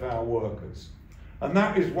 85% of our workers. And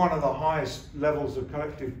that is one of the highest levels of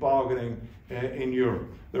collective bargaining in Europe.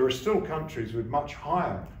 There are still countries with much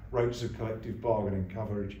higher rates of collective bargaining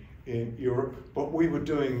coverage in Europe, but we were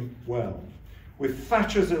doing well. With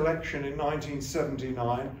Thatcher's election in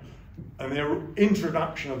 1979 and the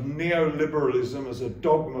introduction of neoliberalism as a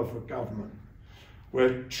dogma for government,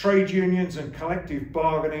 where trade unions and collective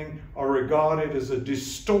bargaining are regarded as a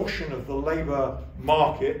distortion of the labour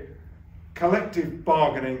market, collective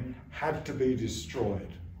bargaining had to be destroyed.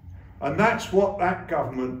 And that's what that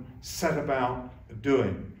government set about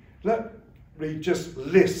doing. Let me just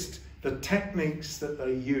list the techniques that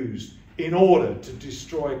they used in order to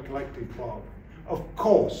destroy collective bargaining. Of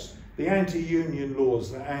course, the anti-union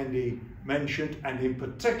laws that Andy mentioned, and in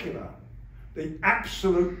particular, the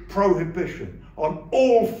absolute prohibition on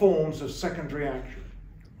all forms of secondary action.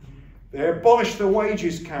 They abolished the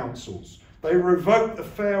wages councils. They revoked the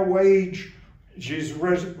fair wages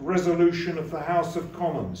resolution of the House of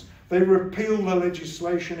Commons. They repealed the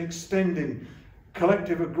legislation extending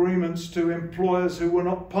collective agreements to employers who were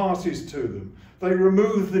not parties to them. They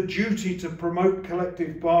removed the duty to promote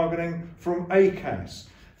collective bargaining from ACAS.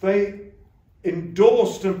 They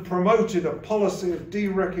endorsed and promoted a policy of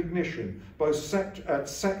derecognition, both at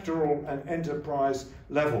sectoral and enterprise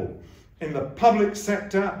level. In the public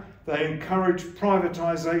sector, they encouraged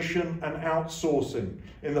privatisation and outsourcing.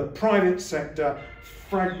 In the private sector,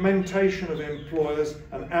 fragmentation of employers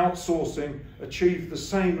and outsourcing achieved the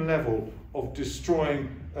same level of destroying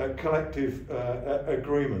collective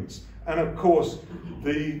agreements. And of course,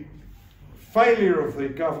 the failure of the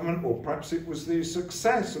government, or perhaps it was the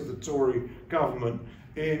success of the Tory government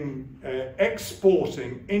in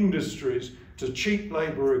exporting industries to cheap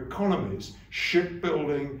labour economies,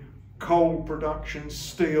 shipbuilding, coal production,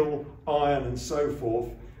 steel, iron and so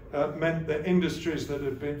forth, meant that industries that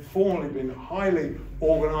had formerly been highly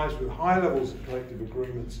organised with high levels of collective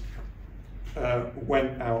agreements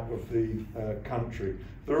went out of the country.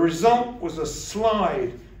 The result was a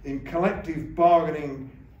slide in collective bargaining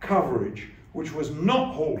coverage, which was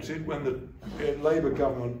not halted when the Labour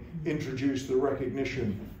government introduced the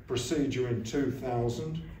recognition procedure in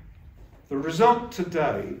 2000. The result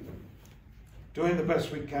today, doing the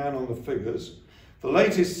best we can on the figures, the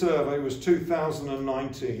latest survey was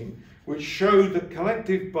 2019, which showed that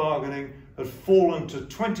collective bargaining had fallen to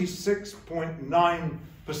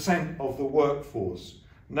 26.9% of the workforce.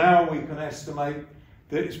 Now we can estimate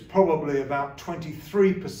that it's probably about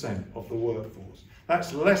 23% of the workforce.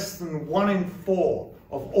 That's less than 1 in 4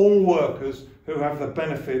 of all workers who have the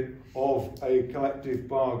benefit of a collective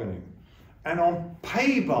bargaining. And on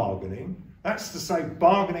pay bargaining, that's to say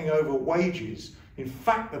bargaining over wages, in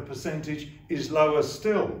fact the percentage is lower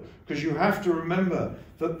still, because you have to remember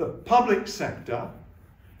that the public sector,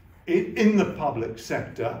 in the public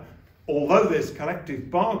sector, although there's collective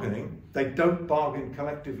bargaining, they don't bargain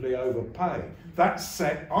collectively over pay. That's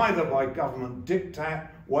set either by government diktat,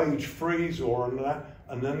 wage freeze, or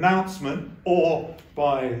an announcement, or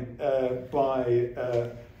by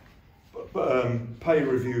pay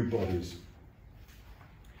review bodies.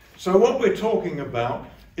 So what we're talking about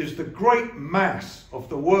is the great mass of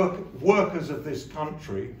the workers of this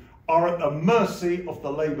country are at the mercy of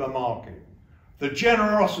the labour market, the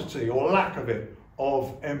generosity or lack of it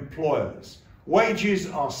of employers. Wages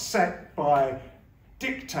are set by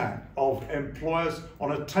diktat of employers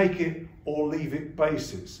on a take it or leave it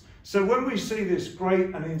basis. So when we see this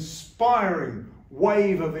great and inspiring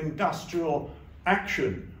wave of industrial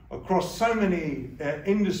action across so many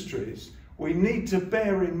industries, we need to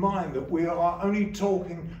bear in mind that we are only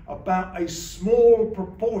talking about a small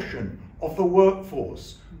proportion of the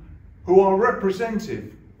workforce who are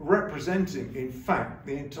representing, in fact,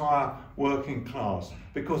 the entire working class,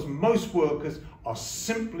 because most workers are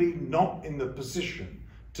simply not in the position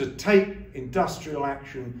to take industrial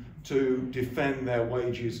action to defend their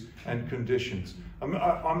wages and conditions.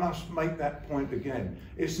 I must make that point again.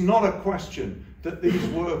 It's not a question that these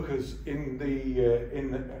workers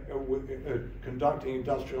conducting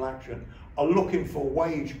industrial action are looking for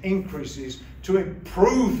wage increases to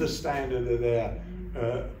improve the standard of their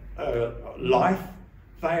life.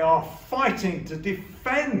 They are fighting to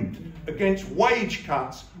defend against wage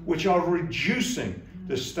cuts which are reducing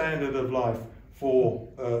the standard of life for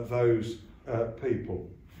those people.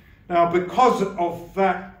 Now, because of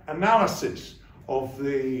that analysis of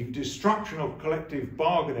the destruction of collective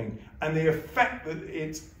bargaining and the effect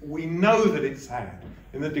that we know that it's had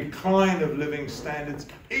in the decline of living standards,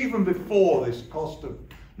 even before this cost of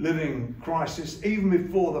living crisis, even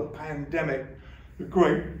before the pandemic, the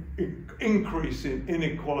great increase in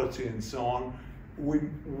inequality and so on,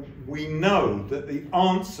 we know that the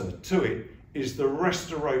answer to it is the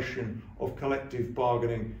restoration of collective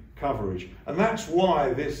bargaining coverage. And that's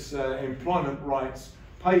why this employment rights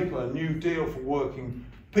paper, New Deal for Working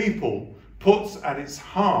People, puts at its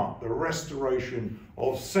heart the restoration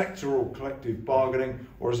of sectoral collective bargaining,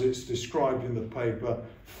 or as it's described in the paper,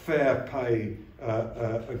 fair pay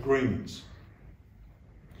agreements.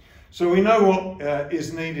 So we know what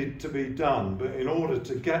is needed to be done, but in order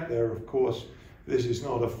to get there, of course, this is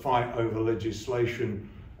not a fight over legislation,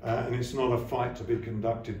 and it's not a fight to be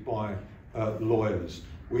conducted by lawyers.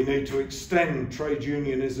 We need to extend trade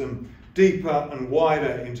unionism deeper and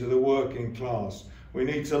wider into the working class. We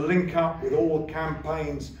need to link up with all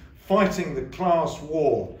campaigns fighting the class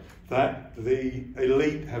war that the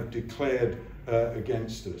elite have declared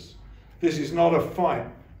against us. This is not a fight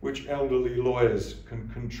which elderly lawyers can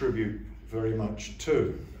contribute very much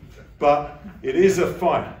to, but it is a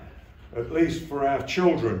fight, at least for our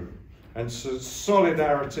children, and so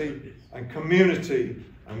solidarity and community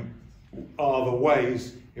are the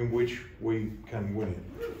ways in which we can win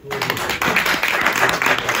it.